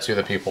 Let's show that to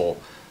the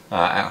people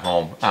at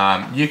home.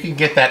 You can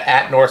get that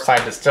at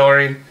Northside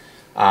Distillery.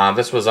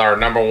 This was our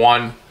number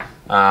one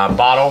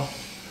bottle.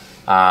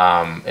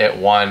 It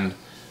won.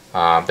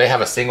 They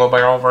have a single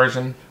barrel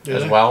version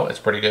as well. It's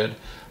pretty good.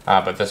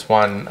 But this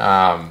one,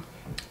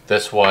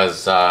 this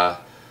was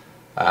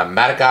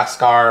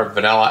Madagascar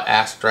Vanilla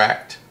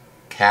Abstract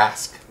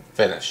Cask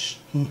Finish.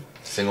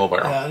 Single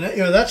barrel.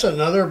 Yeah, that's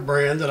another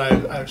brand that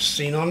I've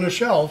seen on the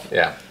shelf.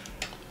 Yeah.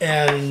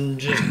 And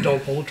just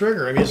don't pull the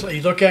trigger. I mean, it's like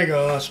you look at it and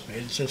go, oh, it's made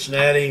in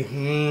Cincinnati.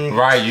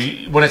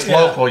 Right. When it's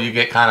local, you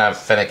get kind of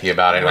finicky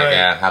about it. Right.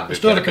 Like, how good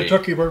it's not a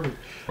Kentucky bourbon.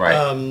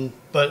 Right.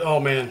 But,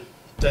 oh, man,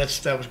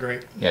 that was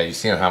great. Yeah, you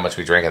see how much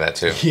we drank of that,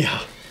 too.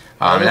 Yeah.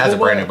 And that's a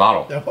brand new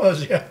bottle. That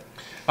was, yeah.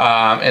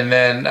 And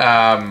then,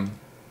 well,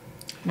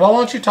 why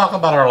don't you talk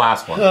about our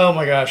last one? Oh,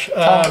 my gosh.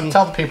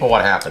 Tell the people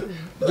what happened.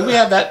 Do we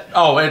have that?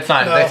 Oh, it's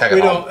not. No, they take it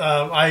we home.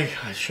 don't. I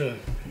should.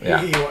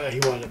 Yeah. He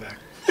wanted it back.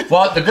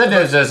 Well, the good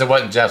news is it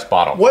wasn't Jeff's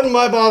bottle. Wasn't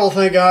my bottle,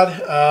 thank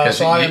God.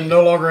 So I am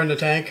no longer in the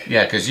tank.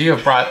 Yeah, because you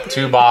have brought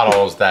 2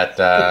 bottles that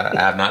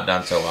have not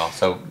done so well.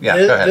 So yeah,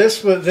 go ahead.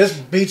 This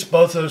beats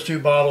both those 2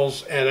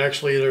 bottles, and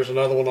actually, there's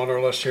another one on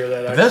our list here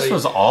that actually. This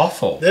was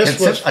awful. This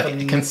was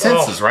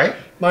consensus, right?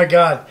 My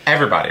God.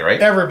 Everybody, right?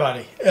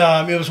 Everybody.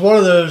 It was one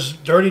of those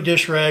dirty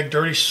dish rag,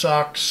 dirty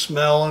sock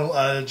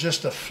smell.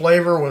 Just the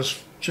flavor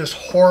was just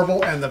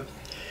horrible, and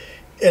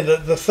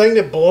the thing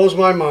that blows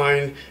my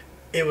mind.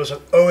 It was an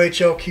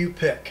OHLQ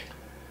pick.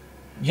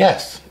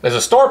 Yes, there's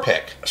a store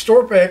pick. A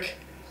store pick.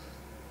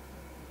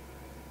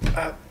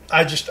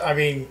 I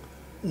mean,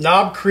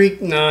 Knob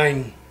Creek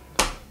 9.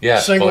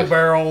 Yes, single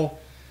barrel.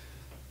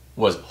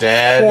 Was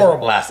dead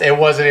horrible. Last. It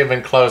wasn't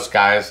even close,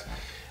 guys.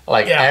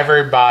 Like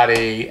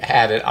everybody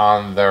had it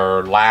on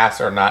their last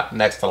or not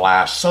next to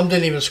last. Some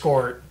didn't even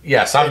score it.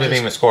 Yeah, some didn't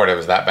even score it. It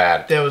was that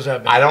bad. It was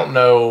that bad. I don't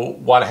know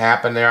what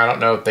happened there. I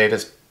don't know if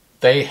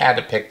they had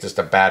to pick just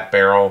a bad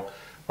barrel.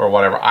 Or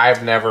whatever.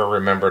 I've never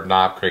remembered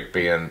Knob Creek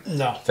being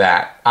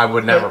that. I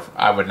would never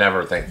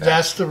think that.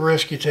 That's the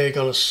risk you take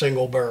on a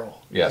single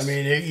barrel. Yes. I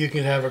mean, you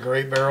can have a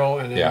great barrel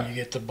and then you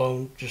get the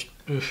bone just.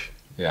 Oof.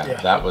 Yeah.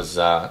 That was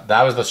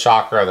the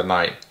shocker of the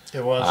night.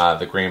 It was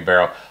the green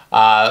barrel.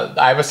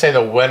 I would say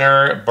the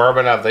winner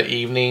bourbon of the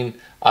evening,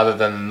 other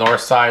than the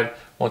Northside.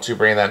 Once you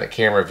bring that in the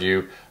camera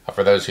view,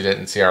 for those who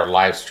didn't see our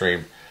live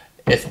stream,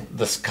 it's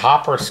the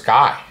Copper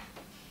Sky.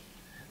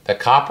 The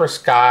Copper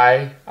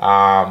Sky.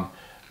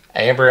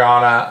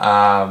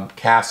 Ambriana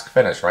cask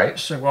finish, right?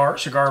 Cigar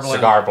blend.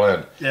 Cigar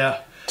blend.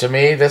 Yeah. To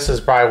me, this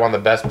is probably one of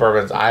the best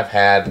bourbons I've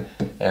had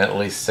in at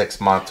least 6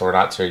 months or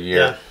not to a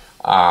year.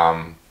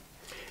 Yeah.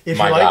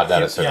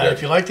 That is so good.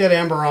 If you like that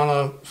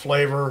Ambriana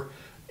flavor,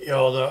 the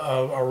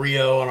a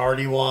Rio and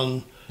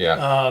RD1,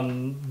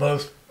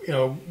 both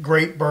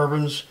great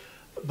bourbons,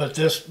 but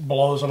this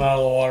blows them out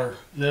of the water.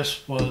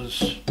 This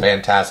was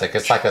fantastic.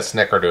 It's like a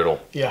snickerdoodle.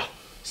 Yeah.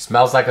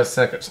 Smells like a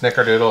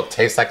snickerdoodle.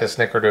 Tastes like a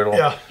snickerdoodle.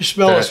 Yeah, you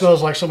smell it.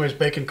 Smells like somebody's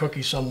baking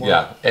cookies somewhere.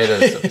 Yeah, it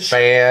is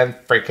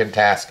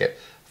fan-freaking-tastic.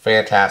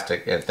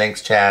 Fantastic. And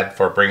thanks, Chad,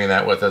 for bringing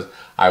that with us.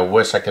 I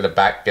wish I could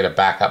get a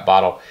backup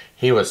bottle.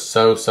 He was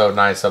so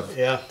nice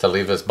to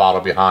leave this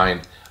bottle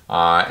behind.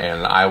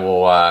 And I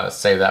will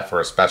save that for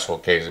a special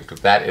occasion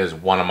because that is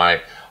one of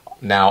my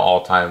now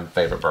all-time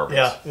favorite bourbons.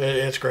 Yeah,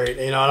 it's great.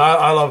 And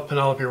I love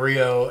Penelope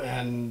Rio,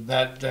 and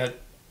that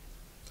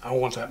I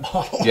want that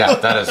bottle. Yeah,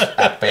 that is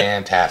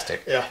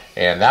fantastic. Yeah.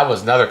 And that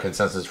was another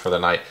consensus for the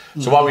night.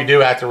 So what we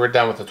do after we're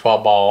done with the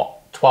 12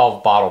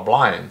 bottle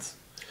blinds,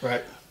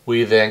 right?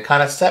 We then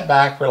kind of step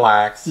back,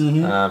 relax,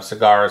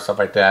 cigars, stuff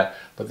like that.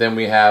 But then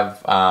we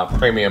have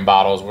premium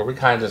bottles where we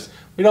kind of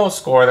we don't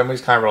score them. We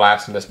just kind of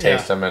relax and just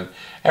taste them. And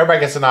everybody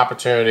gets an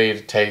opportunity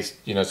to taste,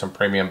 some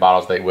premium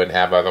bottles they wouldn't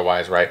have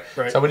otherwise, right?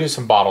 So we do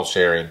some bottle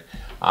sharing.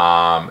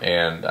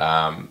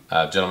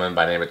 A gentleman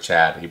by the name of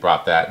Chad, he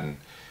brought that and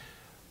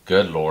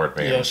good Lord,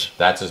 man. Yes.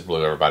 That just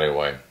blew everybody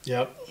away.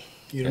 Yep.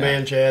 You the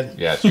man, Chad.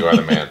 Yes, you are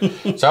the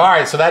man. So, all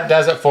right, so that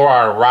does it for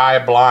our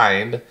rye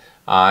blind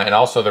and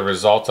also the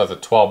results of the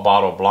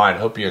 12-bottle blind.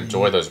 Hope you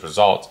enjoy those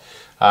results.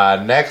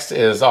 Next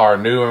is our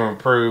new and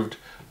improved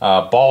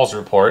BALLZ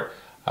Report.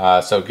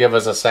 So give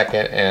us a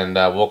second and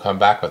we'll come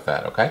back with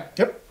that, okay?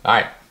 Yep. All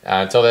right.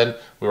 Until then,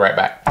 we'll be right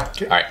back.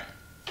 Okay. All right.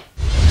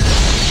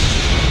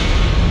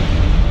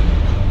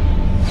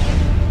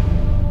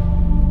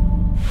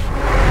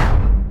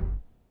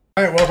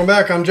 All right, welcome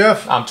back. I'm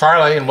Jeff. I'm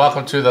Charlie, and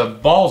welcome to the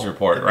BALLZ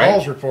Report, right?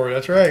 BALLZ Report,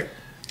 that's right.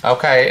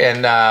 Okay,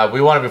 and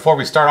before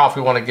we start off,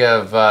 we want to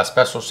give a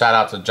special shout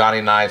out to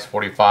Johnny Nice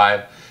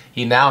 45.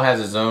 He now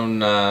has his own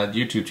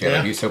YouTube channel.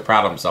 Yeah. He's so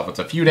proud of himself. It's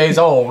a few days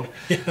old.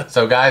 Yeah.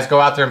 So guys,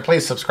 go out there and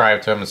please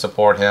subscribe to him and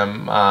support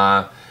him.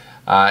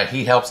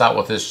 He helps out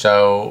with his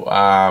show.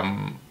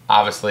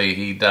 Obviously,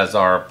 he does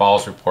our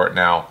BALLZ Report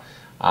now.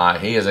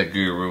 He is a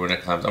guru when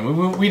it comes. I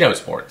mean, we know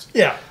sports.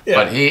 Yeah, yeah.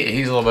 But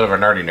he's a little bit of a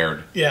nerdy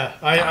nerd. Yeah,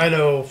 I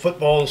know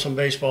football and some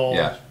baseball.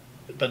 Yeah.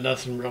 But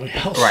nothing really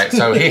else. Right.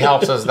 So he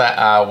helps us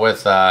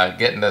with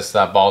getting this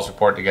BALLZ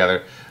Report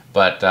together.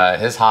 But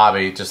his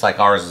hobby, just like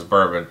ours, is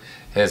bourbon.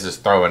 His is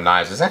throwing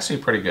knives. It's actually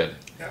pretty good.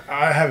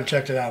 I haven't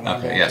checked it out.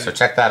 Okay. Yeah. So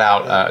check that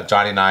out.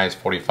 Johnny Nice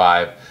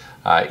 45.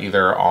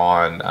 Either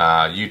on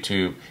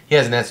YouTube. He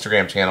has an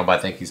Instagram channel, but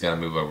I think he's going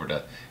to move over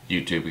to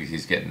YouTube because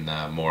he's getting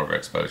more of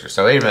exposure.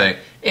 So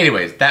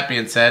anyways, that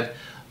being said,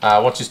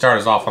 why don't you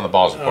start us off on the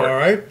BALLZ Report? All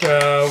right,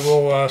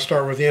 we'll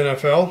start with the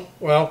NFL.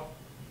 Well,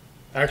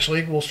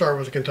 actually, we'll start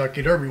with the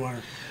Kentucky Derby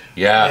winner.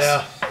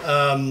 Yes.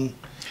 Yeah.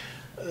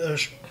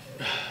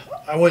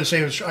 I wouldn't say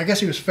it was. I guess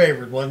he was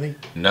favored, wasn't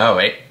he? No,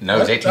 it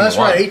was 18 to 1. That's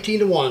right, 18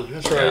 to 1.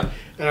 That's right. Yeah.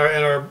 And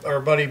our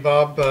buddy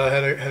Bob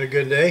had a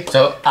good day.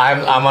 So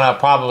I'm gonna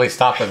probably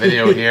stop the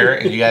video here,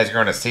 and you guys are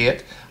gonna see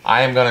it.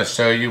 I am going to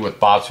show you with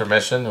Bob's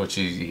permission, which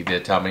he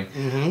did tell me.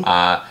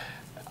 I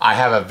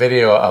have a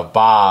video of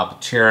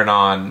Bob cheering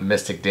on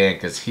Mystic Dan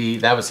because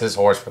that was his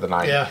horse for the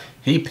night. Yeah.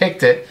 He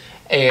picked it,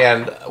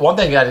 and one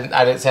thing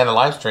I didn't say on the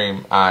live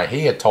stream,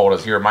 he had told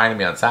us, he reminded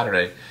me on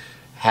Saturday,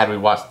 had we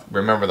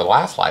remember the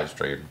last live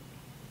stream,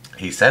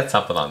 he said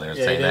something on there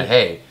saying that,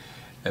 hey,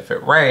 if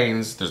it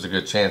rains, there's a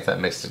good chance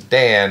that Mystic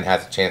Dan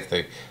has a chance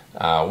to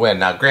win.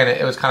 Now,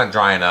 granted, it was kind of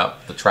drying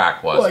up. The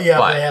track was. Well, yeah,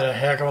 but they had a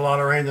heck of a lot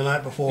of rain the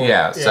night before.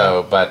 Yeah.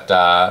 So, but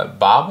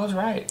Bob was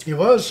right. He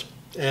was,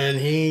 and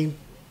he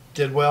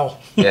did well.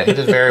 Yeah, he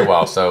did very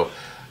well. So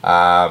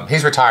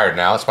he's retired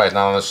now. That's why he's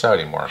not on the show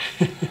anymore.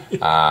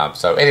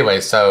 So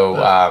anyway,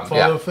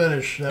 photo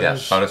finish.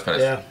 Photo's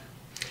finished. Yeah.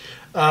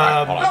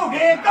 Go,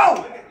 Dan,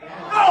 go!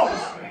 Go!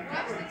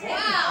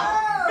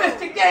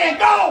 Mr. Dan,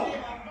 go!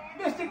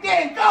 Mr.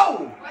 Dan,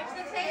 go! Watch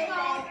the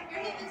table. You're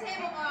hitting the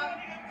table, Bob.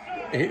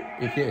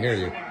 He can't hear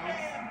you.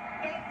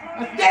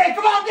 Dan,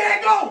 come on,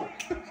 Dan, go!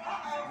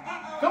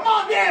 Come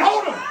on, Dan,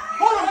 hold him!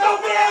 Hold him, go,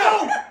 Dan, go!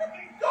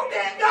 Go,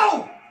 Dan,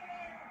 go!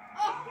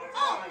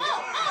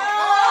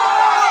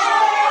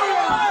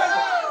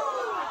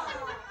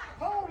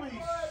 Holy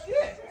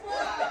shit!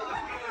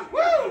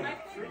 Woo!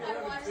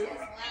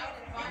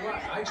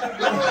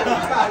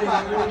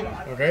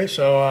 Okay,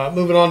 so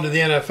moving on to the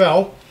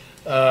NFL.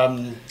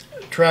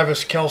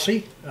 Travis Kelce,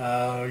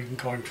 you can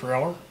call him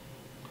Trailer.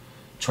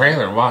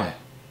 Trailer, why?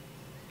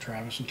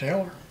 Travis and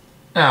Taylor.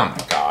 Oh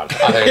my God! I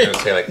thought you were going to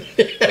say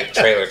like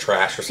trailer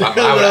trash or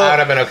something. I would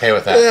have been okay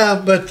with that. Yeah,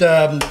 but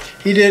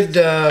he did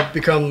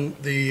become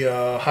the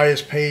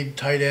highest paid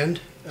tight end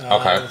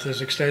with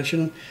his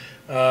extension.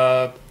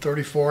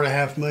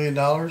 $34.5 million,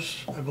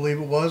 I believe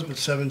it was, but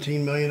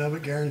 $17 million of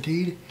it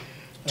guaranteed.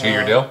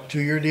 2-year deal.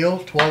 2-year deal.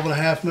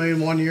 $12.5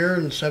 million 1 year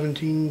and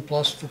 17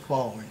 plus the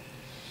following.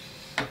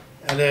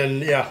 And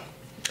then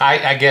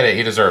I get it.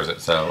 He deserves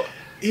it. So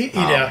he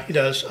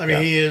does. I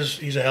mean,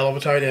 he's a hell of a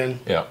tight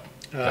end. Yeah.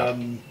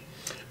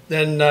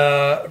 Then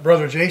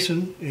brother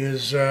Jason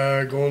is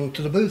going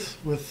to the booth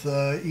with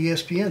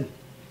ESPN.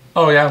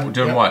 Oh yeah, we're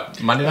doing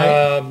what? Monday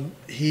night?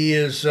 He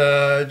is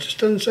just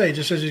doesn't say.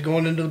 Just says he's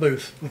going into the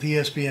booth with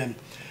ESPN.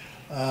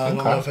 I don't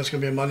know if it's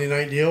going to be a Monday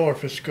night deal or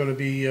if it's going to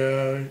be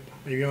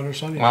maybe on a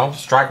Sunday. Well,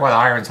 strike while the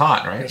iron's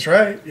hot, right? That's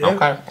right. Yeah.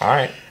 Okay. All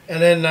right.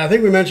 And then I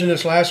think we mentioned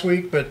this last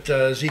week, but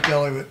Zeke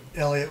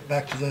Elliott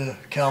back to the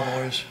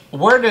Cowboys.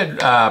 Where did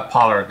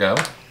Pollard go?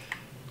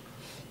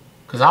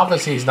 Because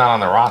obviously he's not on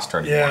the roster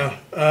anymore.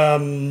 Yeah.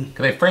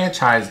 They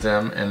franchised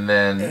him, and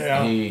then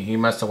he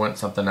must have went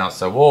something else.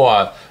 So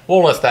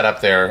we'll list that up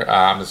there.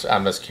 I'm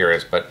just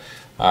curious, but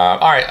all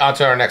right. On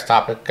to our next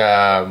topic.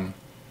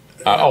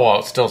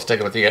 Still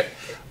sticking with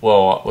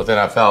with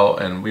NFL,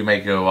 and we may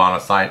go on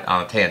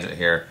a tangent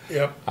here.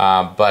 Yep.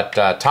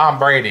 But Tom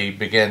Brady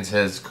begins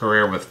his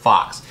career with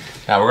Fox.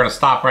 Now we're going to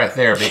stop right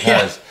there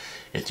because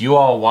if you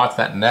all watch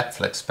that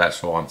Netflix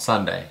special on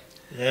Sunday,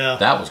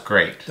 that was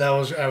great. That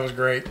was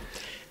great.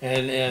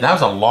 And that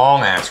was a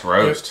long ass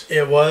roast.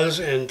 It was,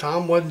 and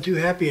Tom wasn't too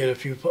happy in a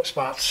few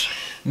spots.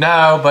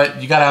 No,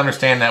 but you got to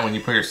understand that when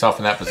you put yourself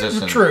in that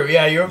position. True,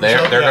 yeah.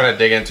 They're going to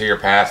dig into your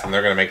past, and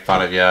they're going to make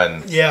fun of you,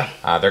 and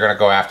they're going to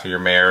go after your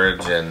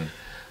marriage, and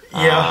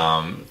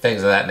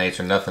things of that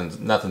nature.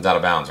 Nothing's out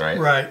of bounds, right?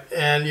 Right.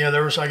 And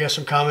there was, I guess,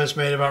 some comments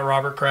made about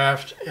Robert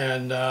Kraft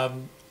and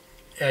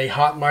a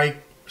hot mic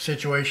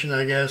situation.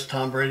 I guess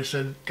Tom Brady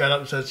got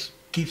up and said,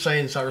 "Keep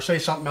saying something, or say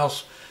something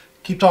else.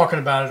 Keep talking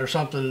about it, or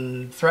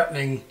something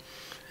threatening."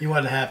 He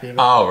wasn't happy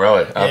about it. Oh,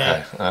 really?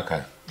 Okay. Yeah.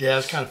 Okay. Yeah,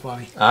 it's kind of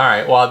funny. All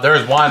right. Well,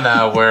 there's one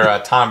where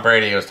Tom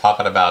Brady was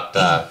talking about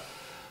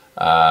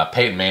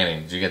Peyton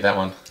Manning. Did you get that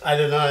one? I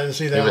did not. I didn't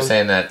see that. He was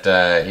saying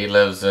that he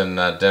lives in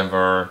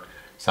Denver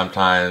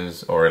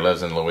sometimes, or he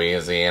lives in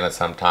Louisiana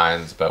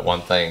sometimes, but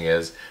one thing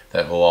is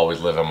that he'll always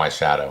live in my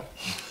shadow.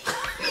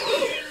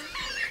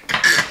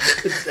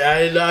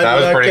 That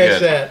was pretty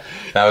good.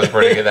 That was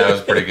pretty good. That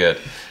was pretty good.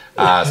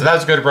 So that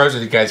was good, bros.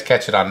 If you guys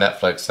catch it on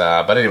Netflix.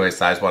 But anyways,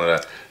 I just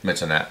wanted to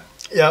mention that.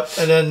 Yep.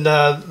 And then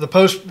the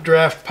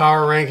post-draft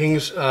power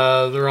rankings,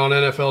 they're on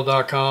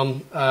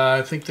NFL.com.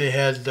 I think they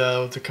had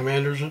the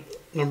Commanders at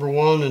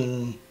 #1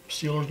 and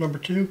Steelers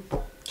 #2.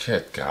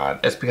 Good God.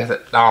 It's because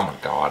oh my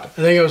God. I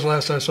think it was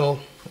last I saw.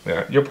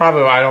 Yeah. You're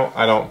probably,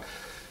 I don't.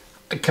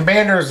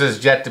 Commanders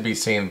is yet to be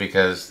seen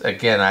because,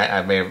 again,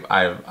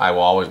 I will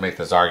always make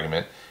this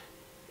argument.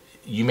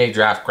 You may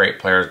draft great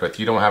players, but if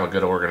you don't have a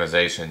good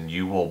organization,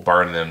 you will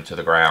burn them to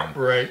the ground.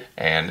 Right.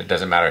 And it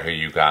doesn't matter who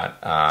you got.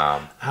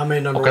 How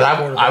many number one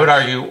quarterbacks? I would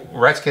argue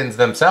Redskins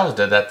themselves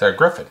did that to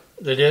Griffin.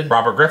 They did?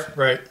 Robert Griffin.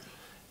 Right.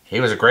 He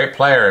was a great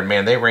player, and,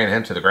 man, they ran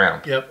him to the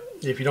ground. Yep.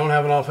 If you don't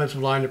have an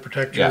offensive line to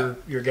protect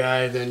your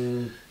guy,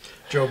 then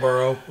Joe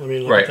Burrow. I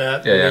mean, look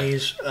at that. Yeah.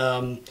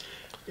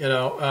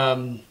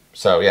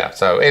 So, yeah.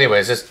 So,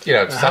 anyways, just,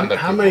 something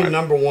how many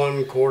number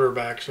one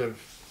quarterbacks have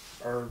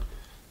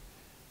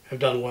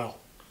done well?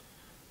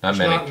 Not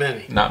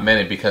many. Not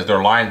many because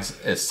their lines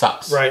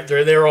sucks. Right,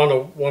 they're on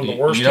one of the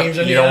worst teams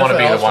in the NFL. You don't want to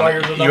be the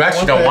one. You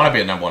actually don't want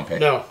to be a #1 pick.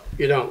 No,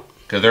 you don't.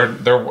 Because they're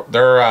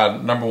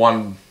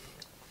 #1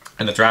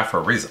 in the draft for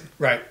a reason.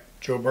 Right.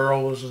 Joe Burrow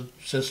was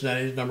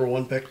Cincinnati's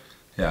 #1 pick.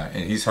 Yeah,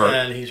 and he's hurt.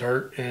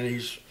 And he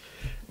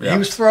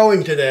was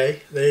throwing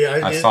today.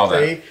 I saw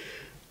that.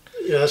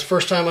 It's the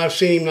first time I've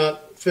seen him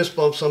not fist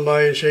bump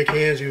somebody and shake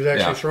hands. He was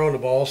actually throwing the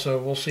ball, so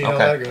we'll see how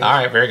that goes. All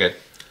right, very good.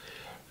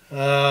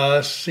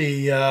 Let's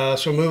see.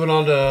 So moving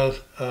on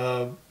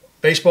to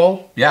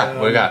baseball. Yeah,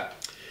 what we got?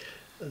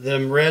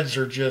 Them Reds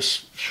are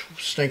just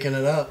stinking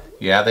it up.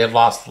 Yeah, they've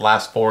lost the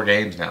last 4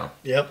 games now.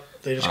 Yep,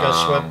 they just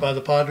got swept by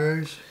the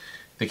Padres.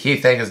 The key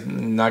thing is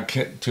not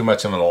too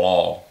much of a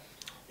lull.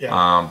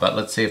 Yeah. But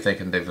let's see if they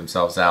can dig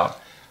themselves out.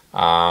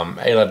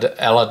 Ella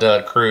de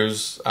la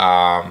Cruz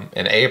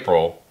in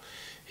April,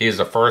 he's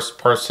the first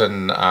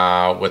person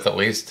with at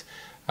least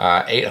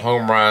 8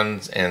 home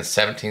runs and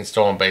 17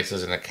 stolen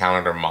bases in a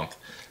calendar month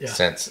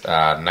since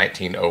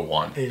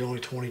 1901. He's only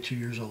 22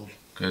 years old.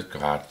 Good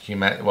God.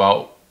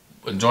 Well,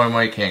 enjoy him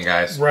while you can,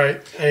 guys.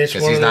 Right. Because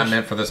he's not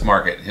meant for this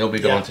market. He'll be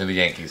going to the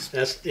Yankees.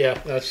 That's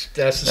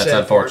the sad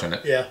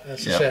unfortunate. Part. Yeah,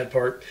 that's the sad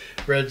part.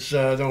 Reds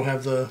don't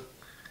have the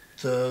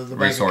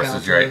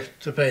resources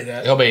to pay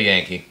that. He'll be a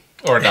Yankee.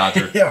 Or a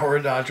Dodger. Yeah, or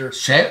a Dodger.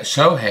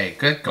 Shohei,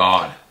 good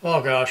God.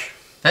 Oh, gosh.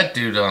 That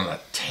dude on a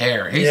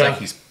tear. He's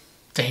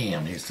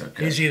damn, he's so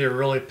good. He's either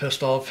really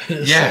pissed off at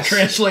his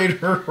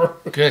translator or...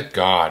 Good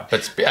God.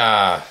 But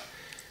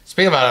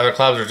speaking about other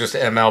clubs or just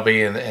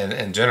MLB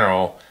in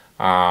general,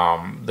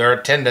 their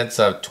attendance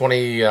of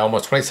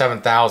almost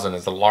 27,000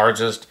 is the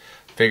largest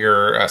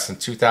figure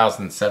since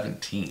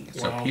 2017.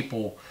 Wow.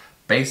 So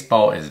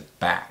baseball is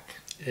back.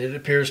 It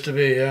appears to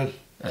be, yeah.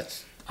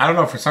 I don't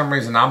know, for some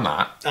reason I'm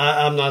not.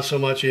 I'm not so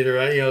much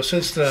either.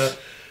 Since the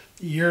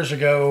years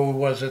ago,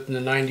 was it in the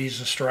 90s,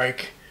 the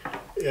strike,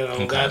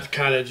 that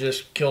kind of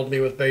just killed me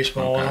with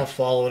baseball. I'll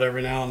follow it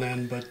every now and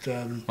then, but...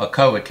 Well,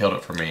 COVID killed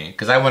it for me,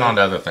 because I went on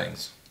to other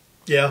things.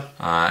 Yeah.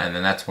 And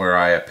then that's where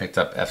I picked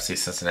up FC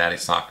Cincinnati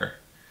soccer.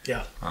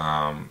 Yeah.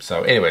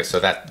 So anyway,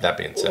 that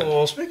being said.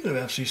 Well, speaking of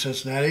FC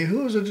Cincinnati,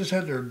 who was it just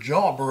had their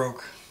jaw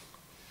broke?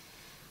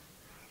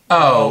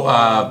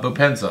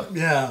 Bupenza.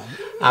 Yeah.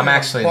 I'm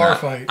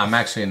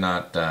actually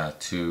not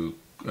too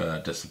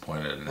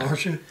disappointed in that.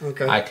 Aren't you?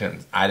 Okay.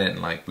 I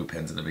didn't like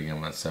Bupenza to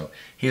begin with, so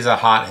he's a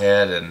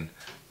hothead, and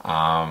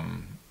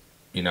I'm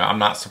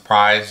not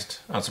surprised.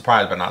 I'm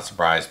surprised, but not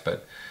surprised.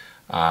 But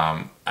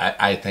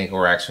I think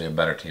we're actually a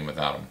better team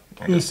without him.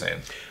 I'm just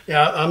saying.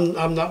 Yeah,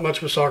 I'm not much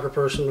of a soccer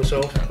person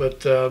myself,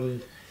 but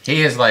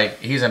he's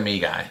a me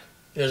guy.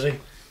 Is he?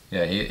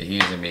 Yeah,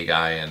 he's a me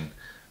guy, and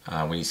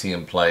when you see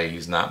him play,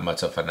 he's not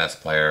much of a finesse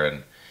player,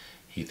 and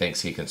he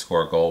thinks he can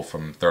score a goal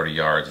from 30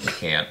 yards, and he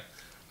can't.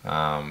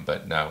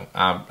 But no,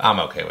 I'm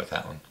okay with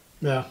that one.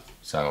 Yeah.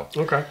 So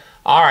okay.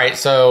 All right.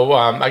 So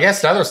I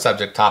guess another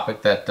subject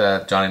topic that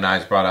Johnny and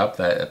I's brought up,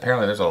 that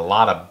apparently there's a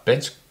lot of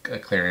bench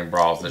clearing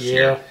brawls this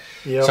year.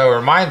 Yeah. So it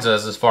reminds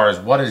us, as far as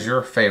what is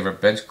your favorite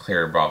bench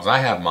clearing brawls? I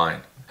have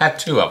mine. I have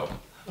 2 of them.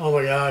 Oh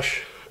my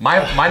gosh. My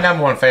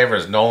 #1 favorite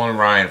is Nolan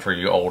Ryan, for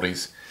you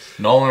oldies.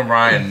 Nolan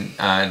Ryan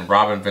and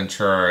Robin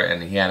Ventura,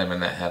 and he had him in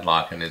that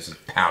headlock and is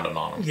just pounding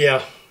on him.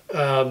 Yeah.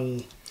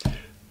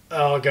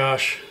 Oh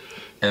gosh.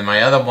 And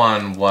my other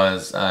one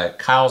was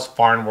Kyle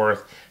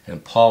Farnworth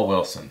and Paul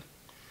Wilson,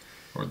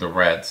 or the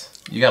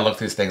Reds. You got to look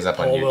these things up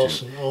on Paul YouTube.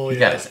 Wilson. Oh, he yeah.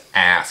 got his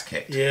ass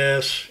kicked.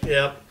 Yes,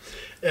 yep.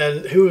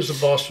 And who was the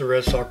Boston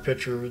Red Sox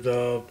pitcher?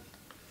 The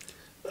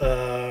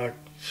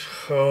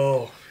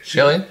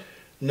Schilling?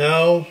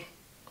 No,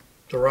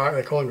 the Rock.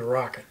 They call him the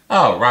Rocket.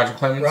 Oh, Roger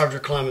Clemens. Roger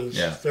Clemens.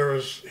 Yeah. I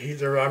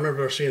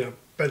remember seeing a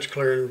bench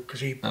clearing because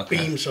he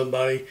beamed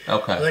somebody.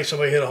 Okay. I think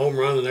somebody hit a home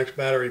run. The next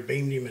batter he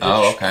beamed him.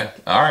 Oh, okay.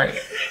 All right.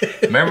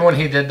 Remember when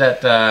he did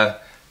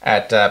that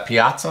at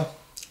Piazza?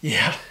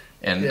 Yeah.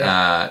 And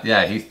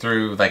he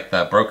threw like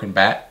the broken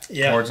bat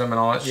towards him and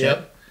all that shit.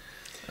 Yep.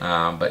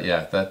 But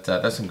yeah,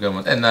 that's some good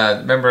ones. And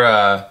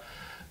remember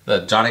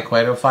the Johnny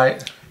Cueto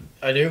fight?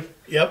 I do.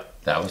 Yep.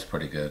 That was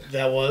pretty good.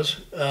 That was.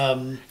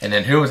 And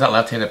then who was that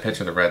left-handed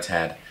pitcher the Reds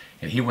had?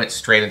 And he went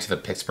straight into the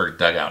Pittsburgh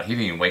dugout. He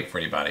didn't even wait for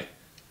anybody.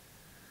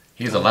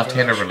 He's a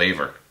left-handed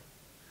reliever.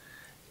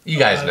 You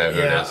guys know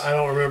who it is. I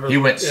don't remember. He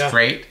went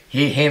straight.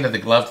 He handed the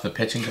glove to the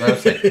pitching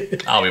coach.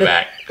 Like, I'll be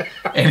back.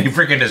 And he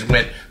freaking just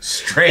went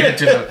straight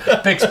into the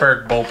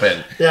Pittsburgh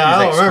bullpen. Yeah,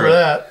 I don't remember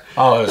that.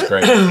 Oh, it was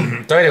great.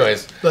 So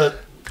anyways.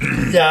 But,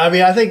 yeah, I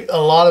mean, I think a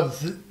lot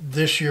of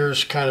this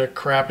year's kind of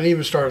crap, and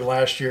even started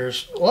last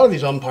year's, a lot of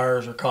these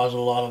umpires are causing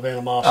a lot of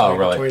animosity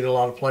between a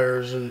lot of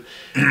players. And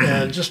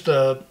just...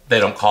 they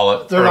don't call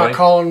it They're not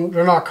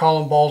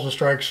calling balls and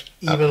strikes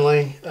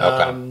evenly.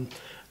 Okay.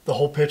 The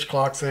whole pitch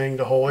clock thing,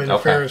 the whole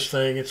interference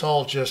thing, it's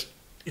all just,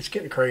 it's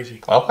getting crazy.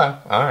 Okay,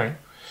 all right.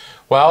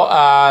 Well,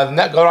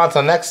 going on to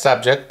the next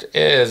subject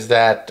is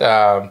that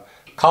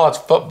college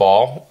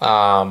football,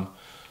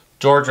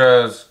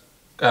 Georgia's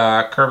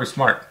Kirby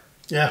Smart.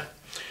 Yeah,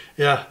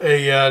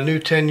 a new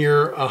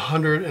 10-year,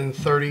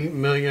 $130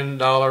 million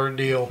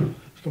deal. It's going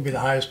to be the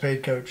highest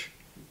paid coach.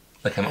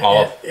 Like in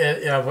all of...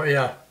 in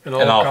all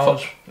of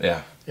college.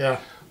 Yeah.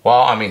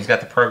 Well, I mean, he's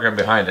got the program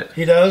behind it.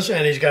 He does,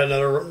 and he's got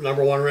another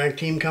number one ranked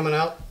team coming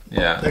out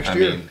next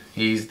year. I mean,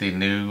 he's the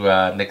new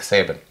Nick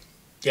Saban.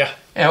 Yeah.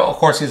 And, of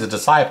course, he's a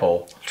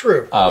disciple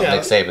of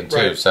Nick Saban, too.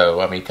 Right. So,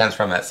 I mean, he comes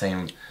from that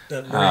same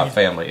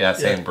family. Yeah,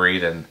 same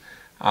breed. And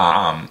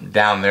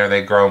down there,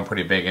 they grow him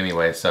pretty big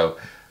anyway. So,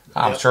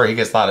 I'm sure he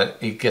gets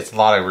a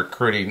lot of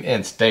recruiting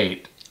in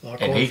state.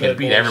 And he can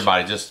beat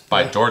everybody just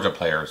by Georgia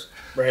players.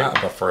 Right.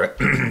 But for it,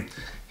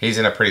 he's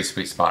in a pretty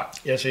sweet spot.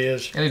 Yes, he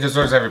is. And he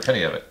deserves every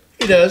penny of it.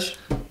 He does.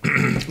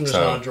 I'm just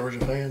not a Georgia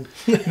fan.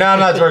 No, I'm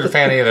not a Georgia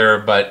fan either,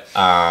 but,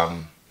 I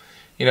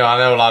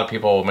know a lot of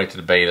people will make the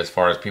debate as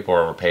far as people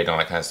are overpaid and all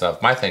that kind of stuff.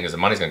 My thing is the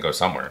money's going to go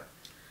somewhere.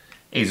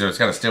 Either it's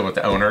going to stay with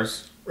the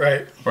owners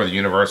right, or the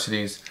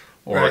universities,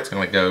 or it's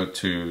going to go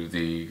to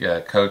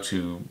the coach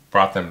who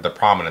brought them to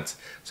prominence.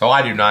 So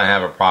I do not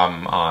have a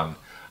problem on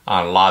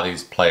a lot of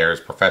these players,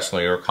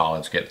 professionally or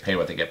college, getting paid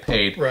what they get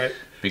paid. Right.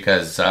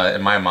 Because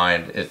in my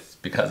mind, it's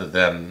because of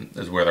them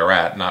is where they're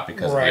at, not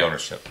because of the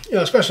ownership.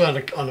 Especially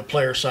on the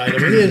player side. I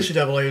mean, the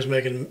NCAA is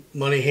making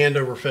money hand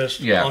over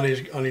fist on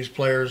these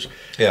players.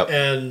 Yep.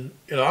 And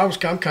I'm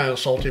kind of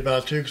salty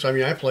about it too because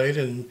I played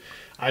and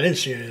I didn't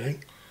see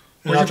anything.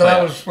 Where'd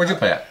you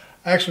play at?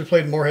 I actually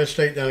played Morehead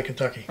State down in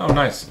Kentucky. Oh,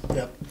 nice.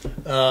 Yep.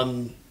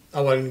 I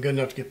wasn't good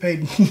enough to get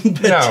paid.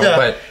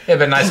 But it'd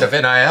been nice if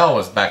NIL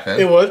was back then.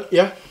 It would,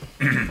 yeah.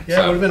 Yeah, it would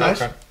have been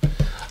nice. Okay.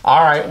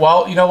 All right.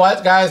 Well, you know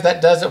what, guys?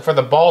 That does it for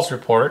the BALLZ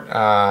Report.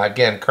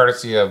 Again,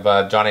 courtesy of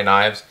Johnny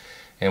Knives,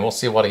 and we'll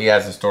see what he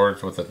has in store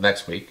with us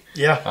next week.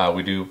 Yeah.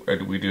 We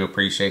do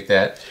appreciate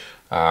that.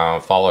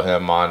 Follow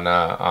him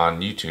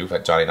on YouTube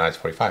at Johnny Knives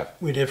 45.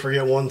 We did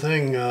forget one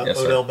thing.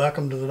 Odell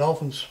Beckham to the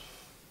Dolphins.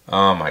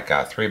 Oh my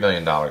God, $3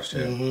 million, dude.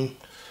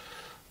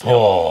 Mm-hmm.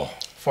 Oh.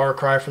 Far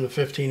cry from the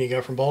 15 he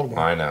got from Baltimore.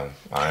 I know.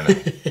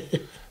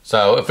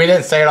 So if we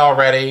didn't say it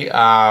already,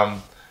 I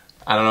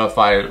don't know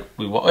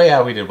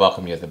if we did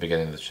welcome you at the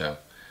beginning of the show.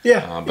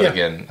 Yeah.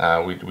 Again,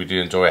 we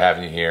do enjoy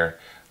having you here.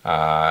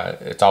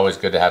 It's always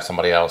good to have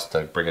somebody else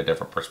to bring a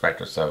different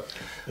perspective. So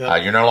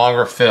you're no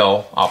longer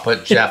Phil. I'll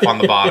put Jeff on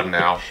the bottom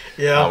now.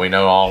 Yeah. We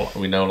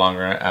no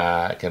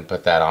longer can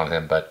put that on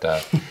him. But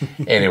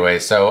anyway,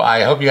 so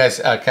I hope you guys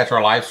catch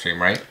our live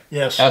stream, right?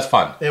 Yes. That was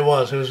fun. It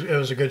was. It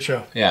was a good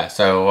show. Yeah.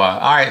 So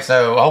all right.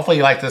 So hopefully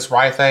you like this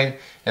rye thing.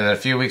 And in a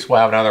few weeks we'll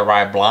have another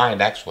rye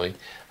blind actually.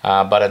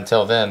 But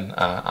until then,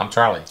 I'm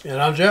Charlie. And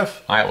I'm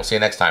Jeff. All right. We'll see you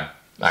next time.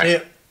 All right. See ya.